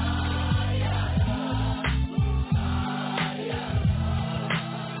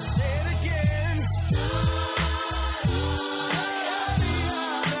 say it again.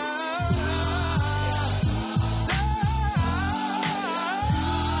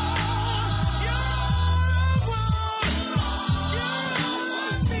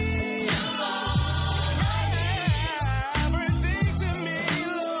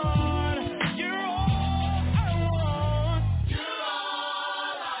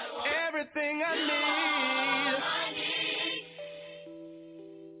 Everything I need.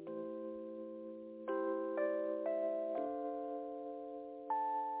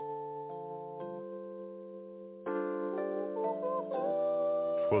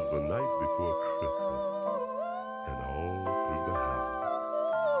 Twas the night before Christmas, and all through the house,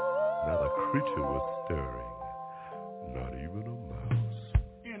 not a creature was stirring, not even a mouse.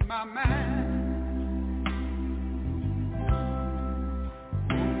 In my mind,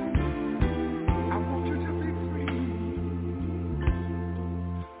 I want you to be free.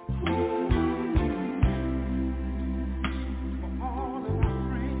 For all of my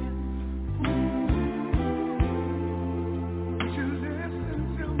friends, would you listen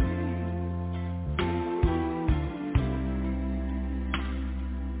to me?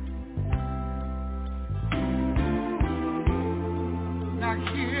 Now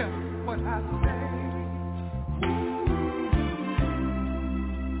hear what I say.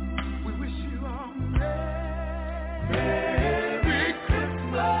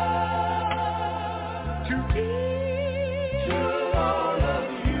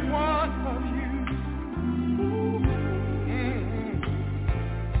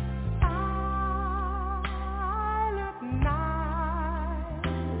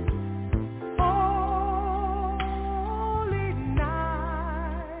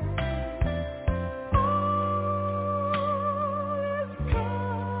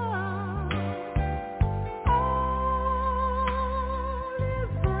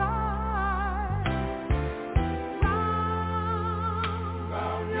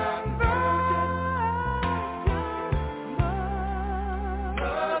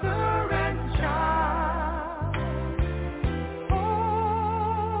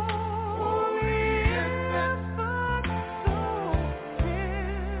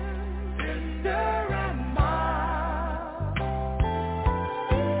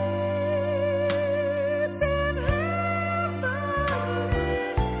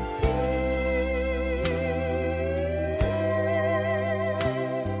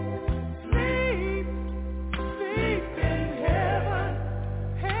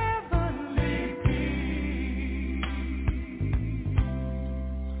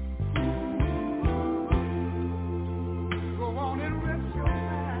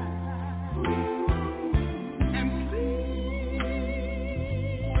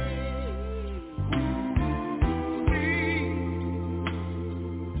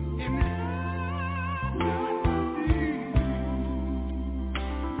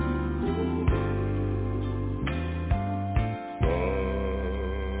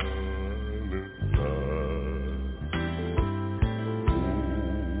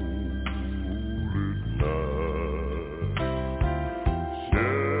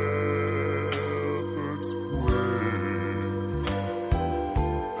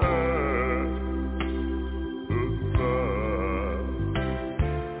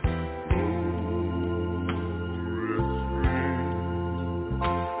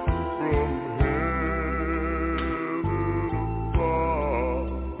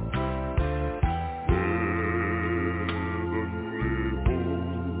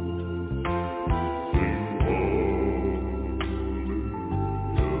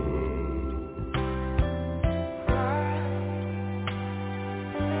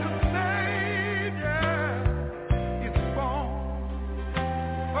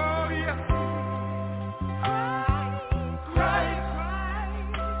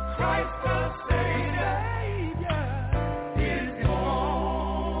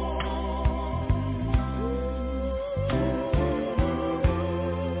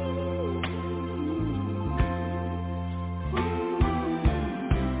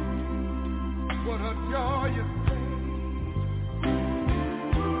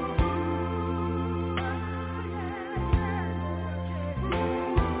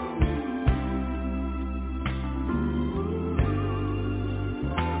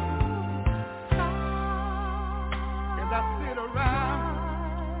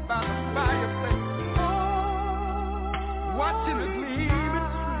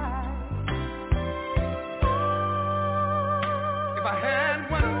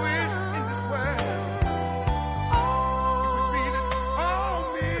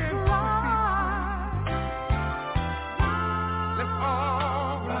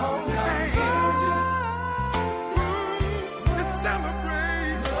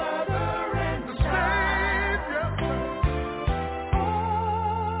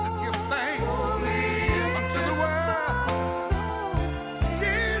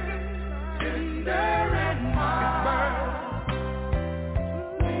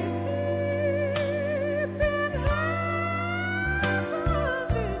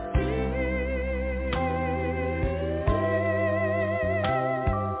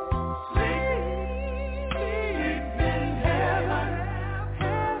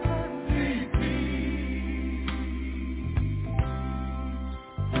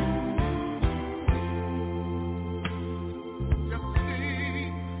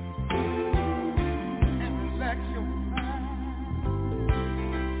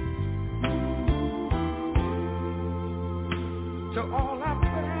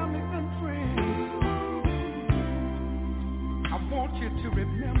 want you to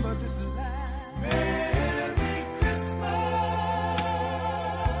remember this line. Merry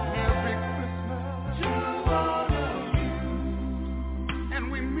Christmas to all of you. And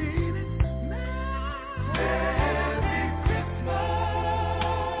we mean it now. Merry Christmas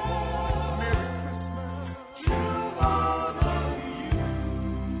to all of you.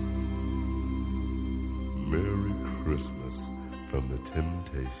 Merry Christmas from the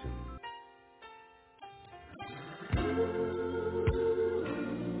Temptations.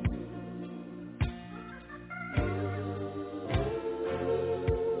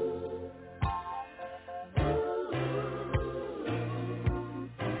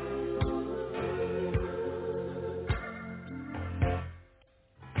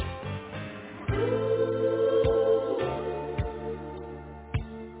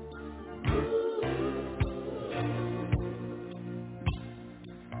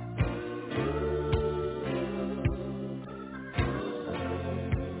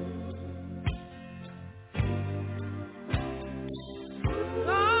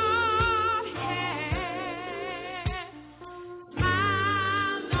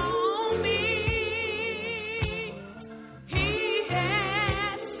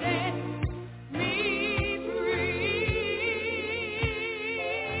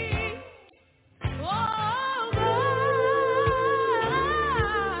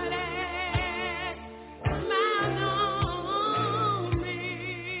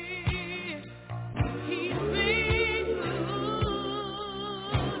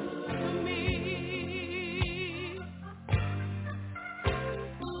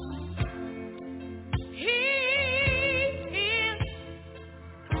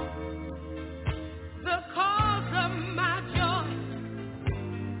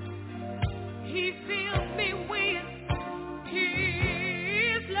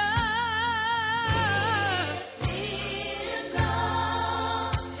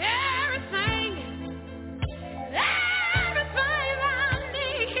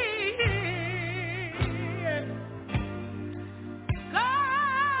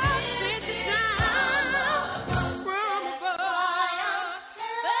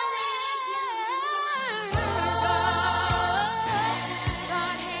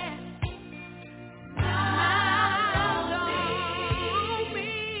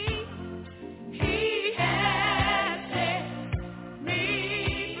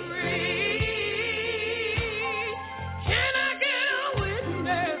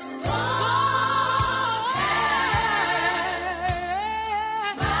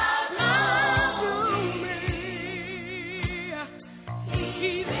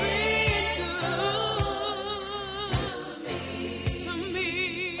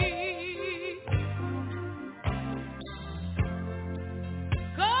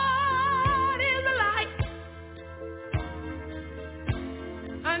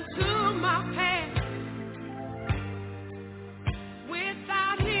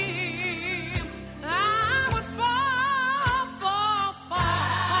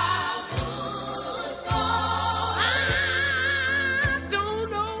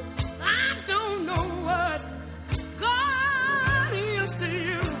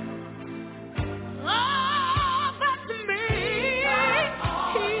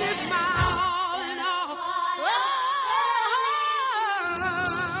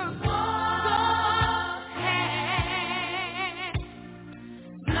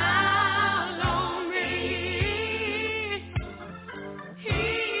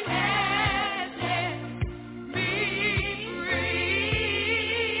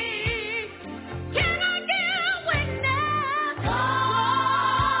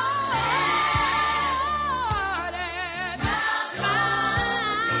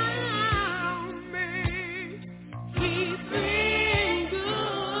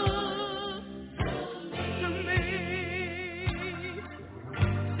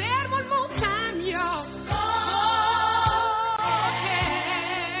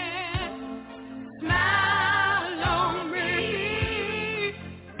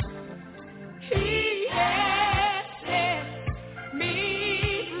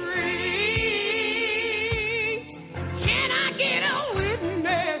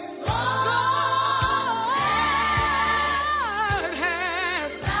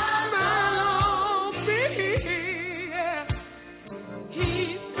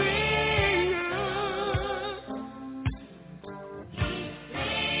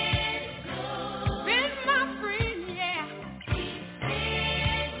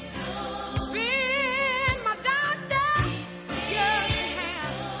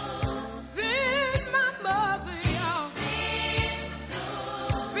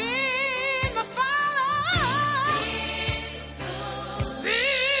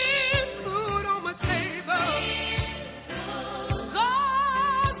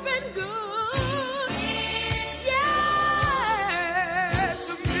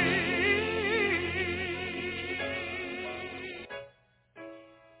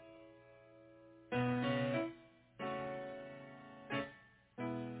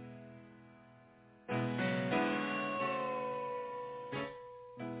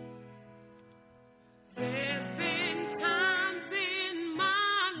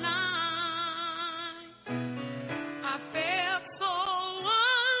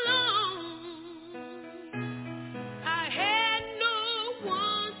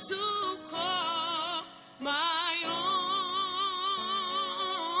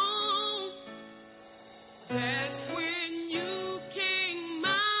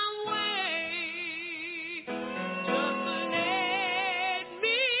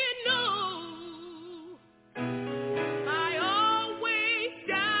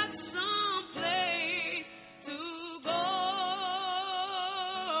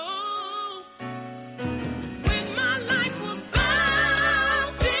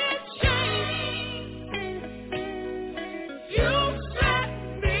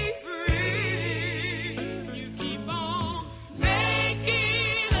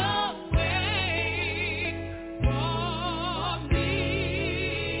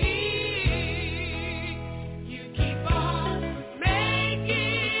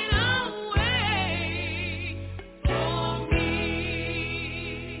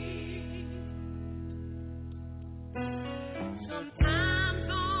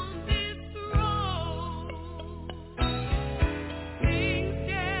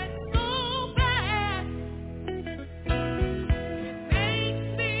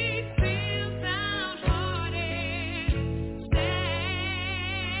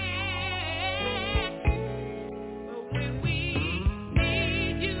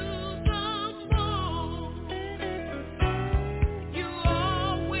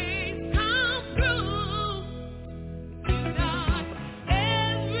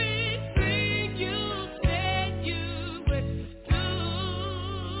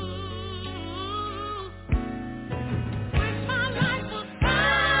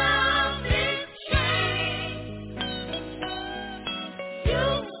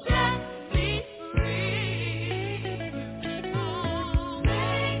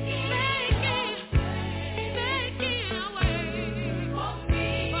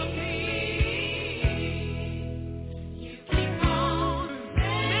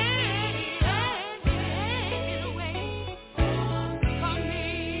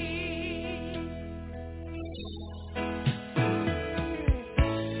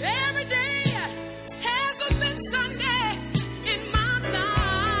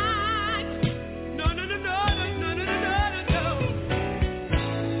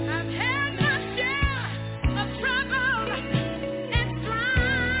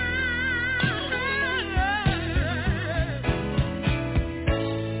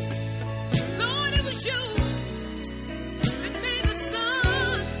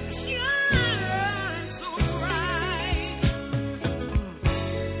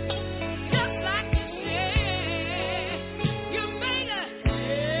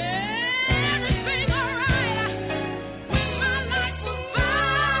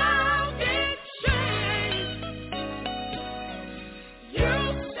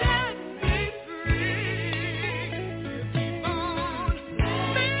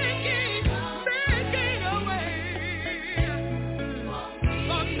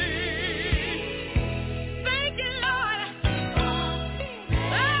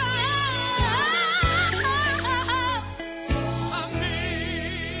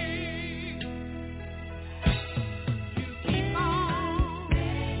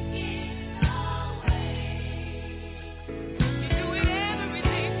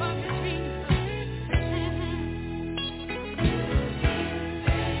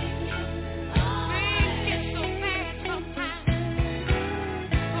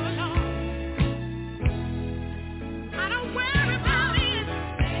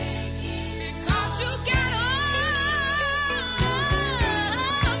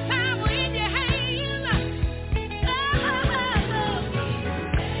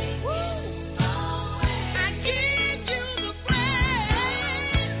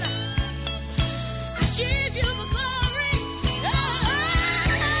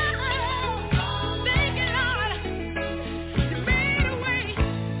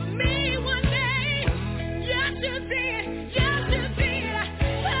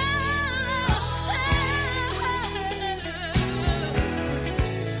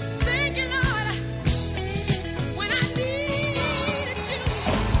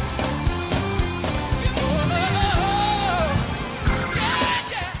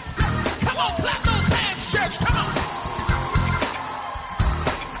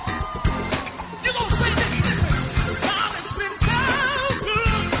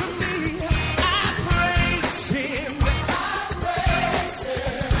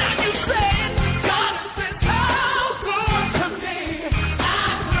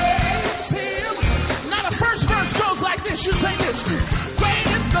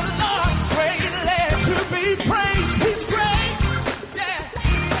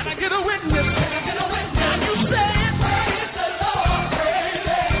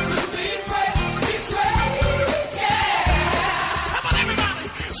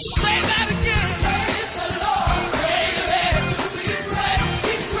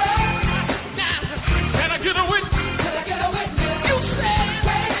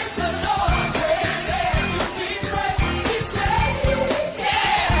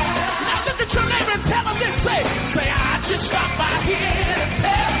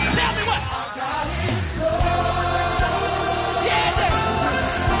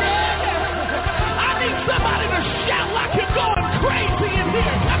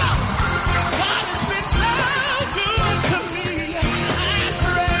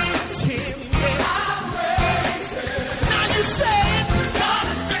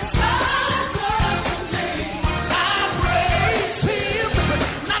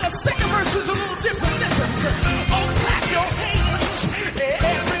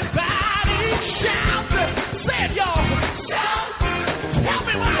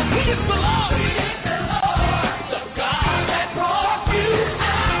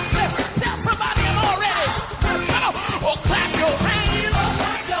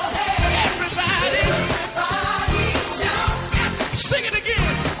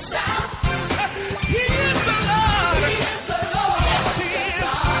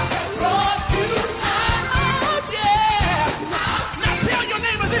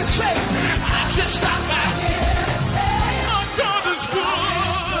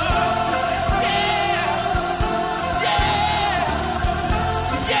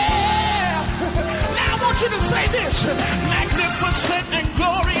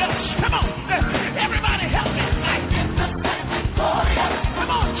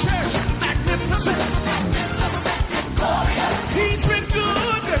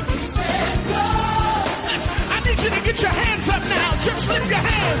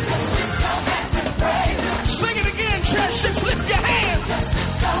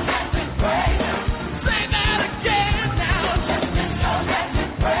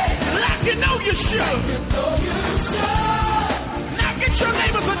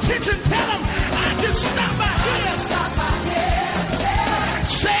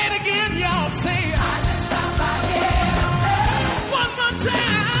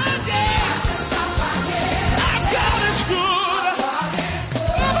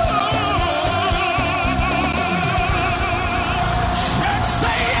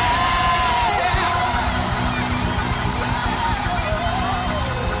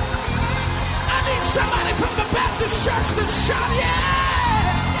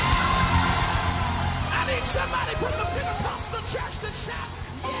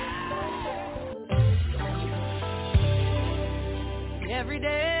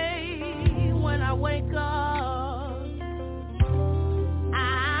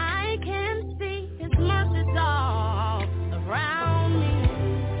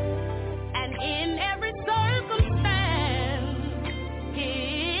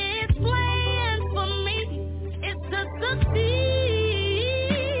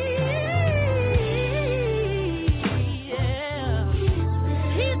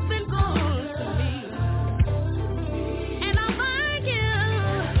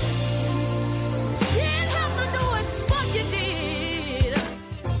 Can't help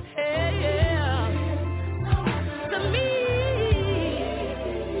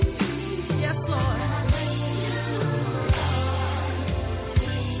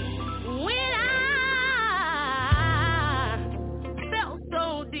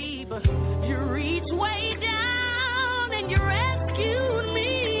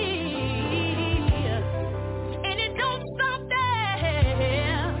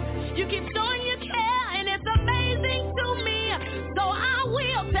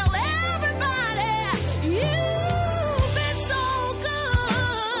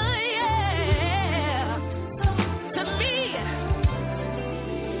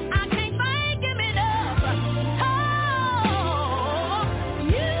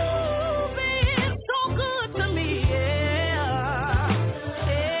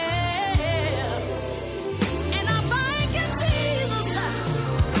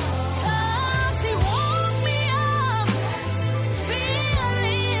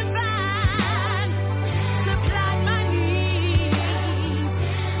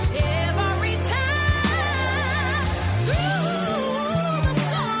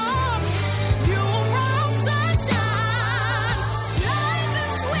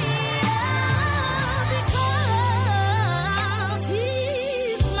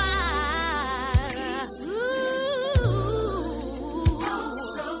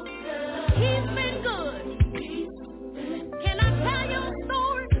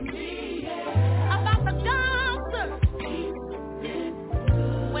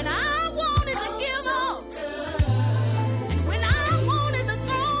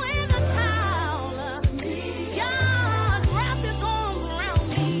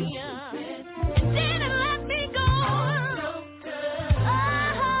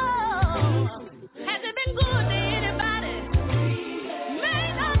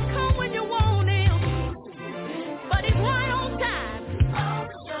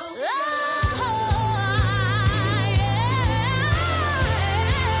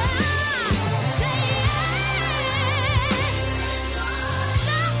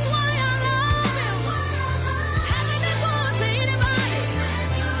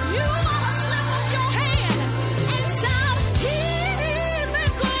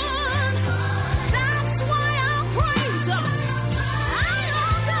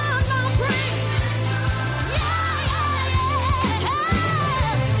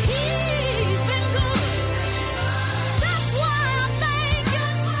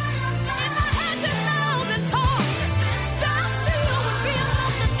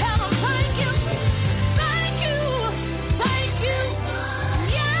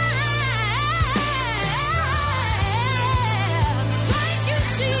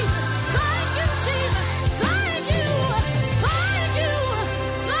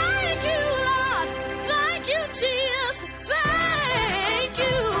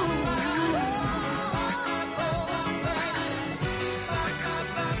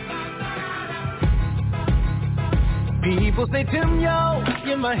People say, Tim, yo,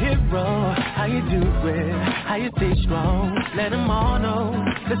 you're my hero. How you do it? How you stay strong? Let them all know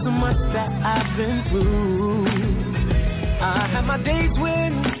there's so much that I've been through. I have my days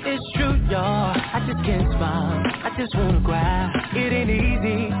when it's true, y'all. I just can't smile, I just wanna cry. It ain't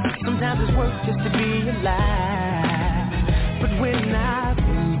easy, sometimes it's work just to be alive. But when I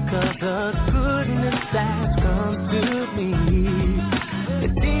think of the goodness that's come to me,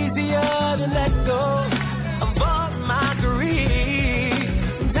 it's easier to let go of all my grief.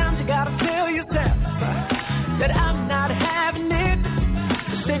 Sometimes you gotta tell yourself that I'm not having it.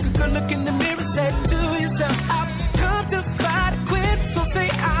 Just take a good look in the mirror, say to yourself, I've come to fight to quit. So say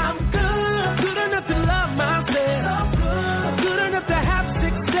I'm good enough to love myself, good enough to have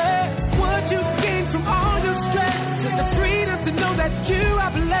success. What you gain from all your stress is the freedom to know that you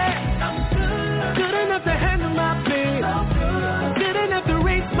are blessed. I'm good enough to handle my bills, good enough to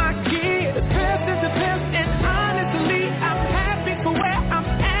raise my kids. The past is the past, and honestly, I'm happy for where I'm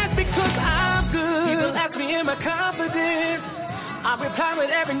at because I'm good. People ask me, am I confident? I reply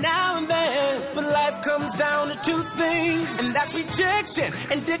with every now and then, but life comes down to two things, and that's rejection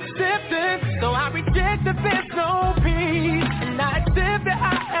and acceptance. So I reject that there's no peace, and I accept that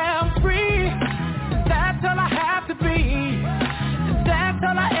I am free. That's all I have to be, that's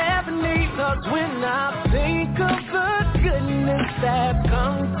all I ever need. Cause when I think of the goodness that's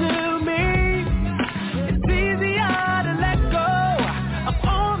come to me, it's easier to let go of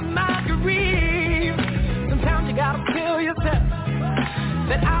all my grief. Sometimes you gotta tell yourself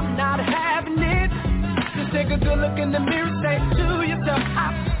that I'm not having it. Just take a good look in the mirror, say to yourself,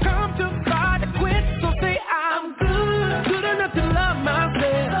 I've come too far to quit. So say I'm good enough to love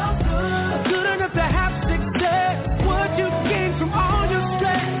myself, good enough to have success. What you gain from all your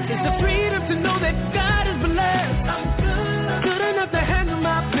stress is the freedom to know that God is blessed. I'm good enough to handle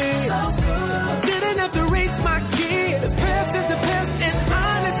my bills, good enough to raise my kids. The past is the past, and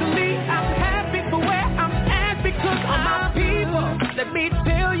honestly, I'm happy for where I'm at because of my people. Let me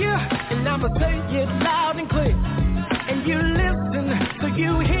tell you, and I'ma say it loud and clear, and you listen, so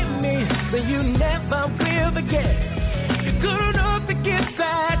you hear me, so you never will forget. You're good enough to get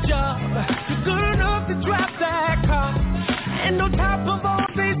that job, you're good enough to drive that car, and on top of all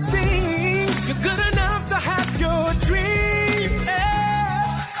these things, you're good enough to have your dream.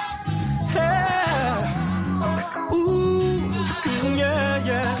 Yeah, yeah. Ooh, yeah,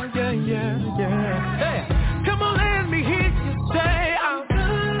 yeah, yeah, yeah, yeah. Hey, come on, let me hear you say I'm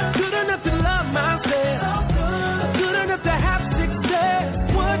good enough to love myself, good enough to have success.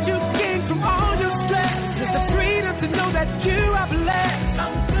 What you gain from all your stress is the freedom to know that you are blessed. I'm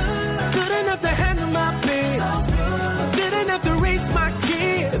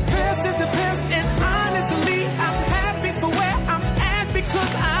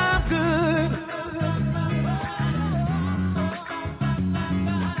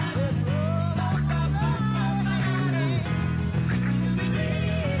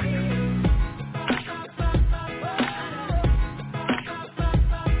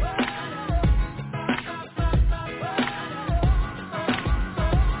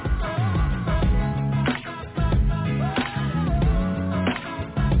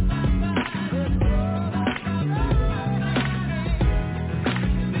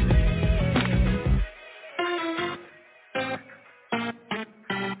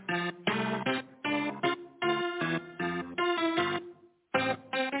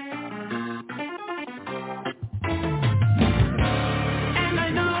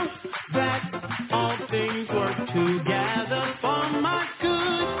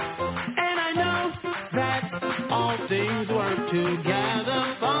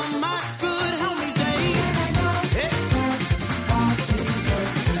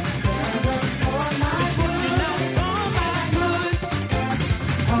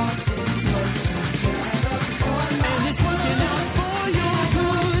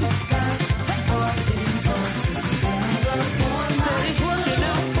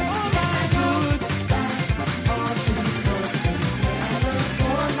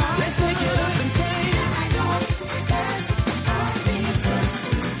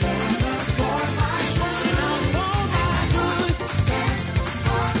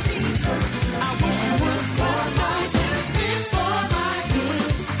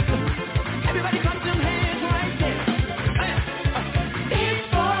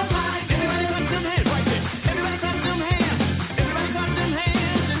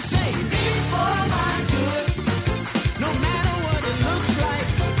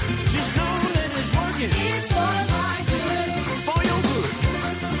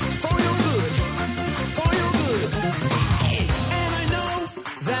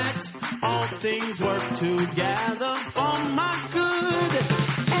things work together for my good.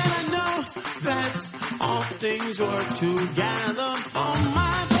 And I know that all things work together for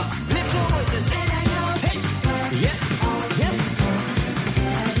my good. Lift your voices. And I know, hey, yes, yes.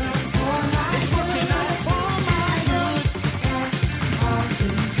 It's working out for my good. All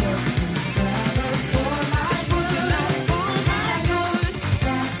things work together for my good. It's working out for my good.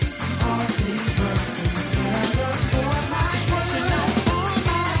 All things work together for my good. It's working out for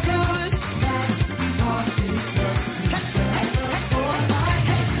my good. All things work together for my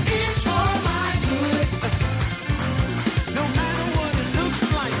good. It's for my good. No matter what it looks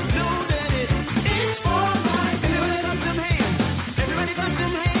like, know that it's for my good. Everybody clap them hands. Everybody clap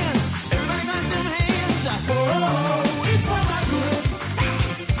them hands. Everybody clap them hands. Oh, it's for my good.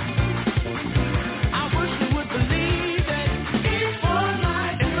 I wish you would believe that it's for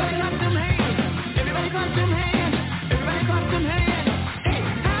my good. Everybody clap them hands. Everybody clap them hands. Everybody clap them hands. Hey,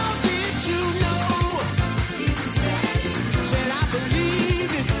 how did you know? Said I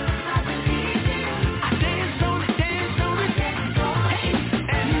believe it. I believe it. I danced on it, danced on it. Hey,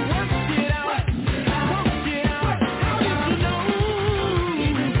 and he worked it out. Worked it out. How did you know?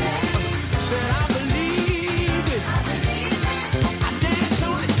 Said I believe it. I danced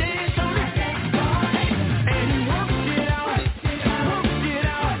on it, danced on it. Hey, and he worked it out. Worked it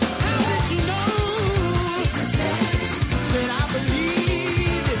out. How did you know? Said I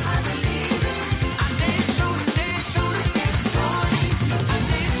believe it. I danced on it, danced on it. I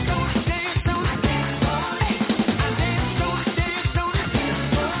danced on it, danced on it. Hey, I danced on it, danced on it.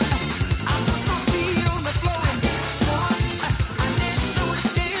 I put my feet on the floor. I danced on it,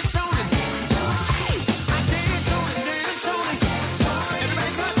 danced on it. Hey, I danced on it, danced on it.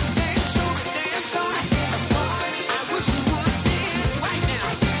 Everybody clap, dance on it, dance on it. I wish you would dance right now.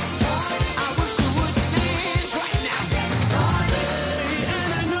 I wish you would dance right now. And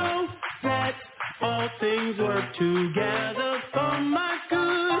I know that all things work together for my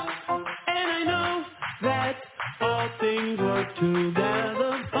good. And I know that all things work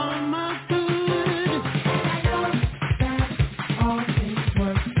together for my good. I know that all things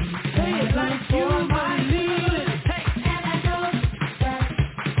work together. Say it like you believe it. Hey. And I know that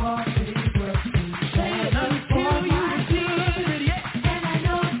all things work together. Say it until you believe it. Yeah. And I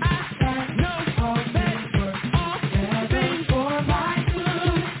know that all things work together for my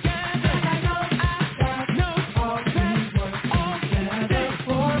good. And I know all things work together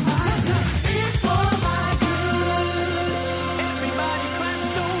for my good. It's for my good. Everybody clap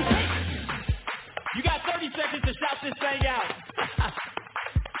those hands. You got 30 seconds to shout this thing out.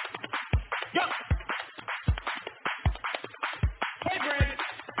 Go. Hey, Brandon.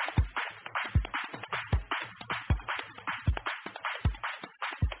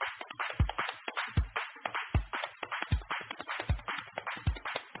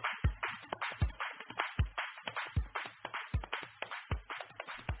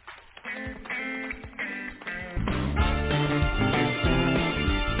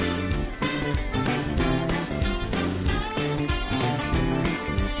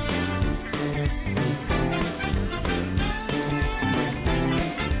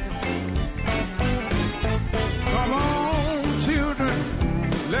 Come on,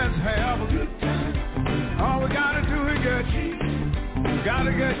 children, let's have a good time. All we gotta do is get Jesus.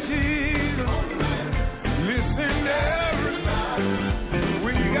 Gotta get Jesus. Listen to everybody.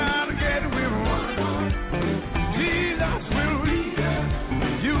 We gotta get with one. Jesus will lead us.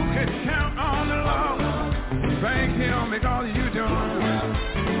 You can count on the Lord. Thank Him because you done.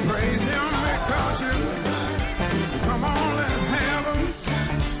 Praise Him because you. Come on, let's have Him.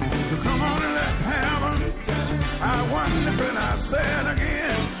 Come on and let's have Him. I wonder when I say it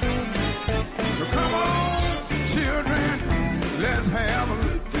again. Come on, children, let's have a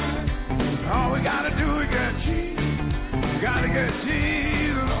look. All we gotta do is get Jesus. Gotta get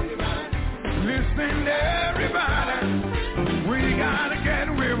Jesus. Listen to everybody. We gotta get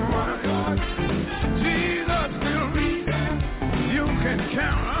with one. Jesus will lead. You can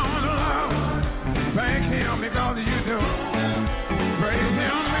count on the Lord. Thank Him because you do. Praise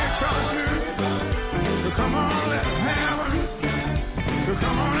Him because you. Come on, let's have Him.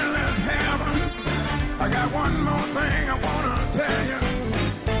 Come on and let's have Him. I got one more thing I want to tell you.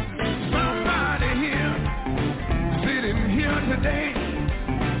 Somebody here, sitting here today,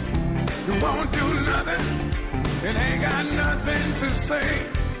 you won't do nothing and ain't got nothing to say.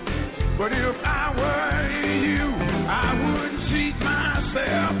 But if I were you, I wouldn't cheat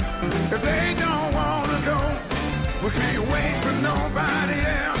myself. If they don't want to go, we can't wait for nobody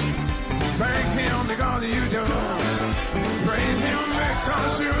else. Thank Him because you do. Praise Him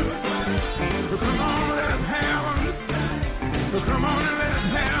because you. Come on, let's have Him. Come on and let's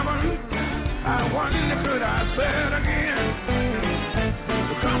have Him. could I say it again?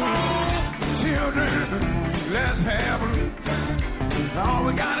 Come on, children, let's have them. All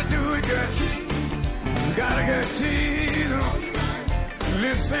we gotta do is gotta get Jesus.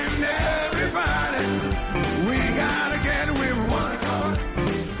 Listen, everybody, we gotta get with one.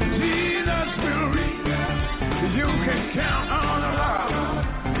 Jesus will reach. You can count on the Lord.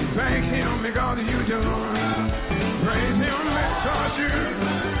 Thank Him because you do. Praise Him because you.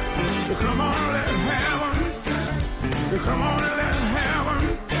 Come on, let's have Him. Come on and let's have Him.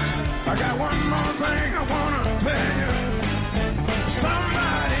 I got one more thing I wanna tell you.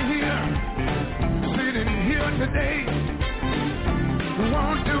 Somebody here, sitting here today,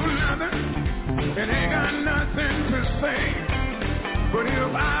 won't do nothing and ain't got nothing to say. But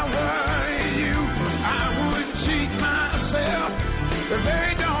if I were you, I would cheat myself. If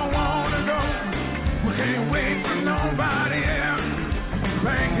they don't want to go, we can't wait for nobody else.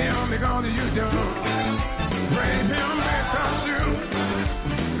 Thank Him because you do. Praise Him because you.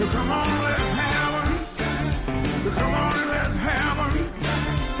 Come on, let's have Him. Come on and let's have Him.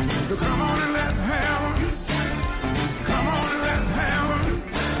 Come on and let's have Him. Come on and let's have Him.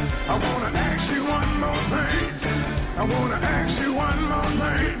 I want to ask you one more thing. I want to ask you one more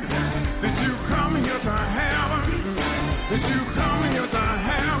thing. Did you come here to have Him? Did you come here to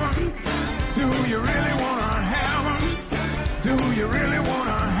have Him? Do you really want to have Him? Do you really want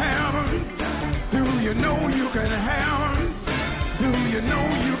to have Him? Do you know you can have Him? Do you know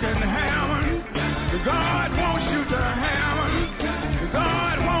you can have Him? God wants you to have Him.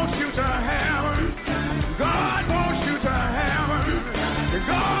 God wants you to have Him. God wants you to have Him.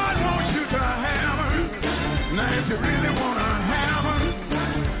 God wants you to have Him. Now if you really want to have Him,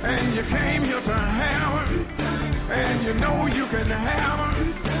 and you came here to have Him, and you know you can have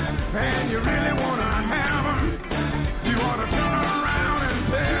Him, and you really want to have Him, you ought to turn around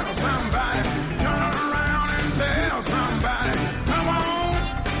and tell somebody. Turn around and tell somebody.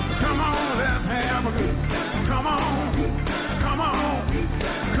 Come on, let's have Him. Come on, come on,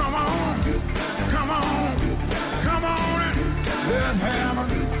 come on, come on, come on, let's have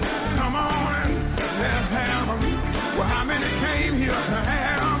Him. Come on, let's have Him. Well, how many came here to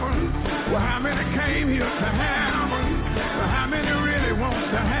have Him? Well, how many came here to have Him? Well, how many really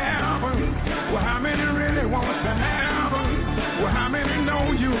want to have Him? Well, how many really want to have Him? Well, how many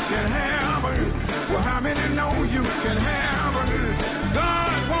know you can have Him? Well, how many know you can have Him?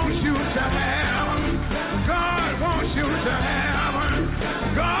 God wants you to have Him. God wants you to have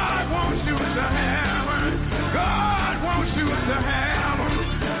Him. God wants you to have Him. God wants you to have Him.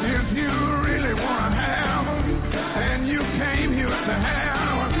 If you really want to have Him, and you came here to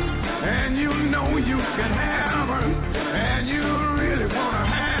have Him, and you know you can have Him, and you really want to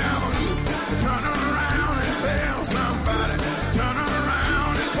have Him, turn around and tell somebody. Turn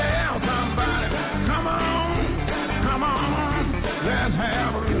around and tell somebody. Come on, let's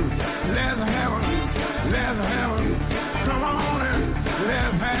have Him. Let's have Him. Let's have Him. Come on and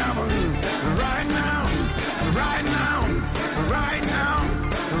let's have Him. Right now, right now, right now,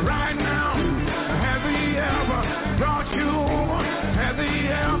 right now. Has He ever brought you over? Has He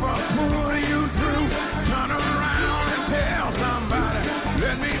ever pulled you through? Turn around and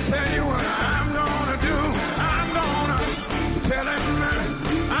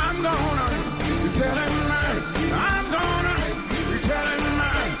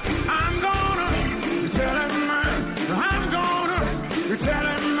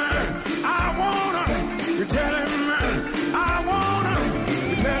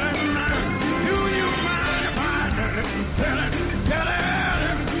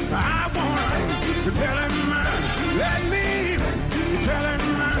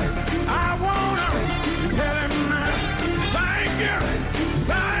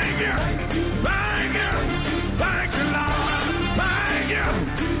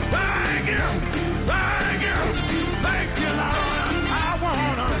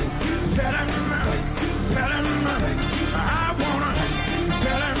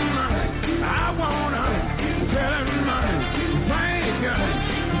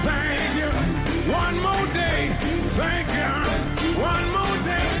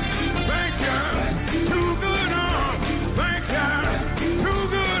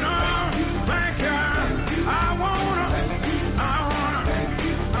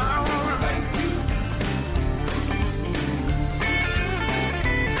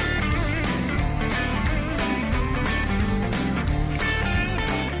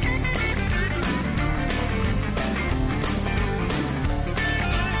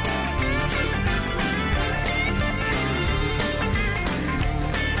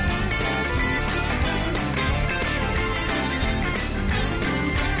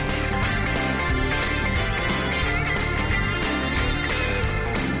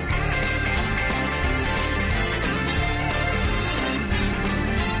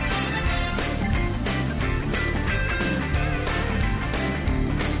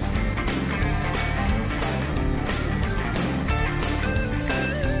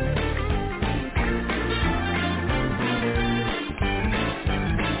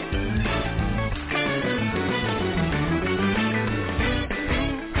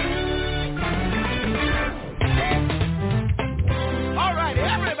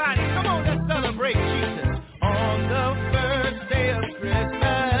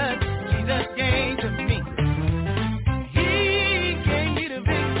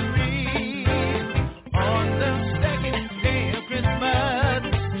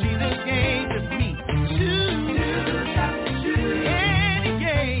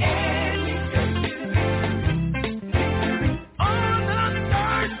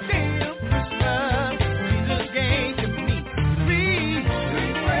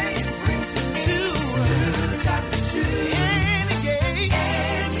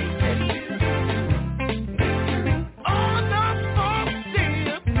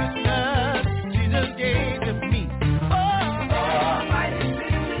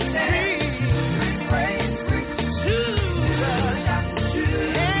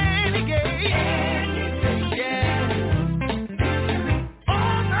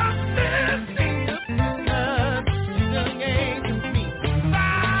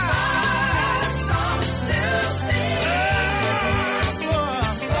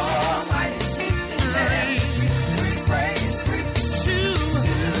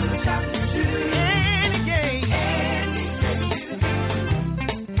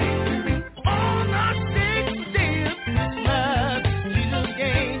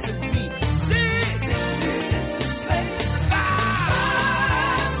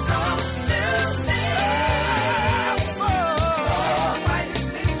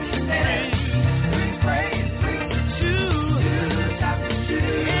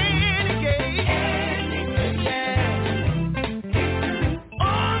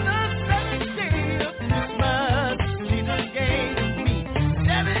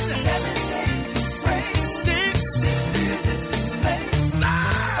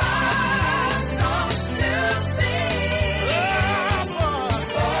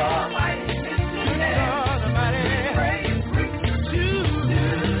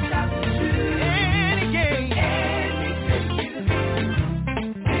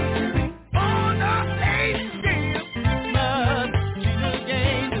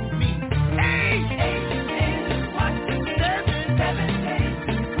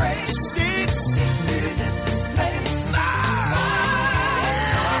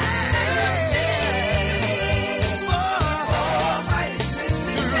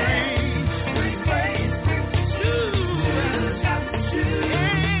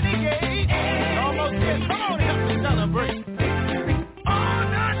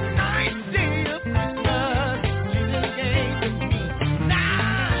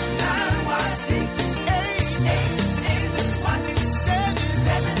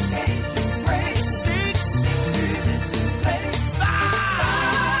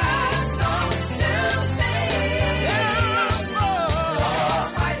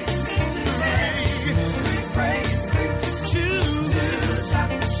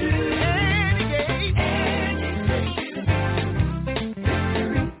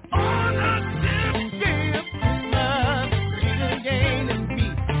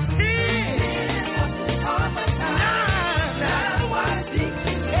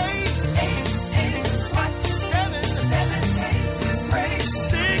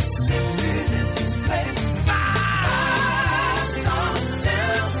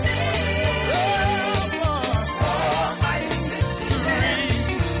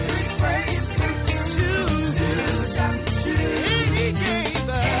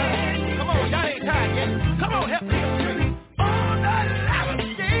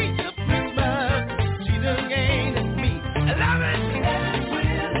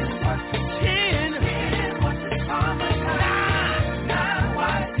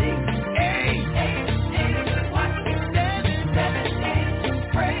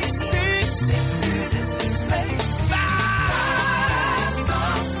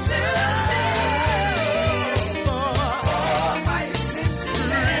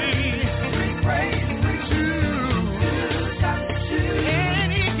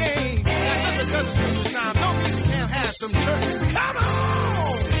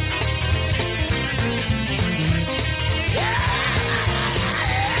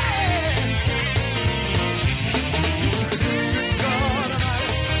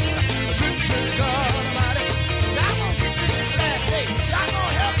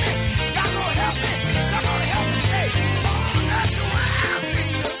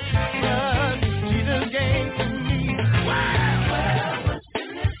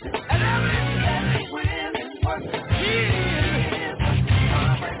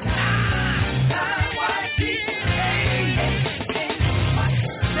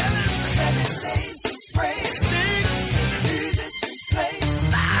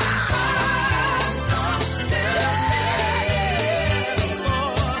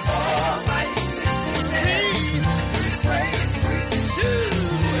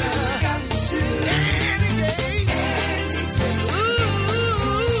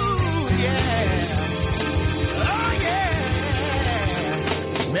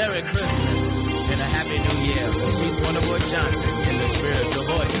She's Wonderboy Johnson in the spiritual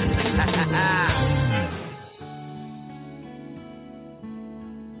voice.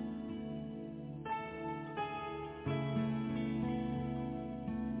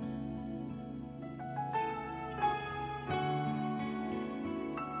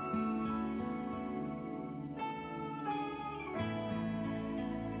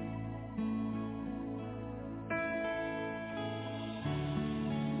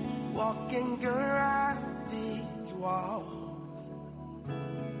 Walking around these walls,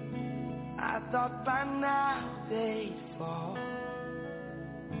 I thought by now they'd fall,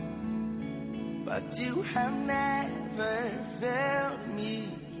 but you have never failed me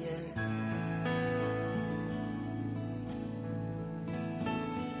yet.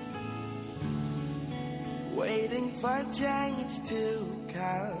 Waiting for change to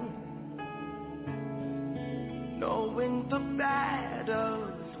come, knowing the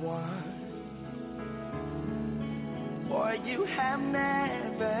battle's won, for you have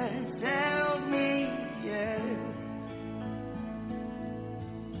never failed me yet.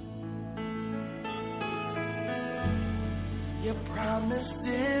 Your promise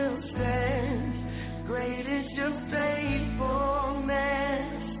still stands, great is your faithfulness,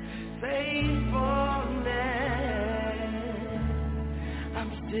 faithfulness.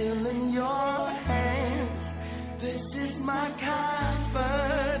 I'm still in your hands, this is my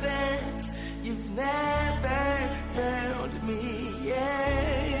confidence, you've never failed me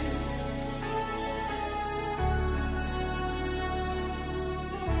yet.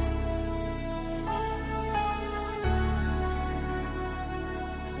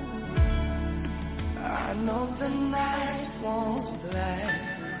 I know the night won't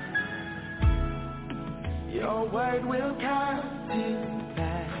last, your word will come to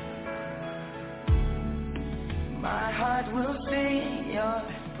pass. My heart will sing your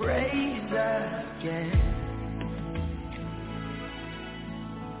praise again.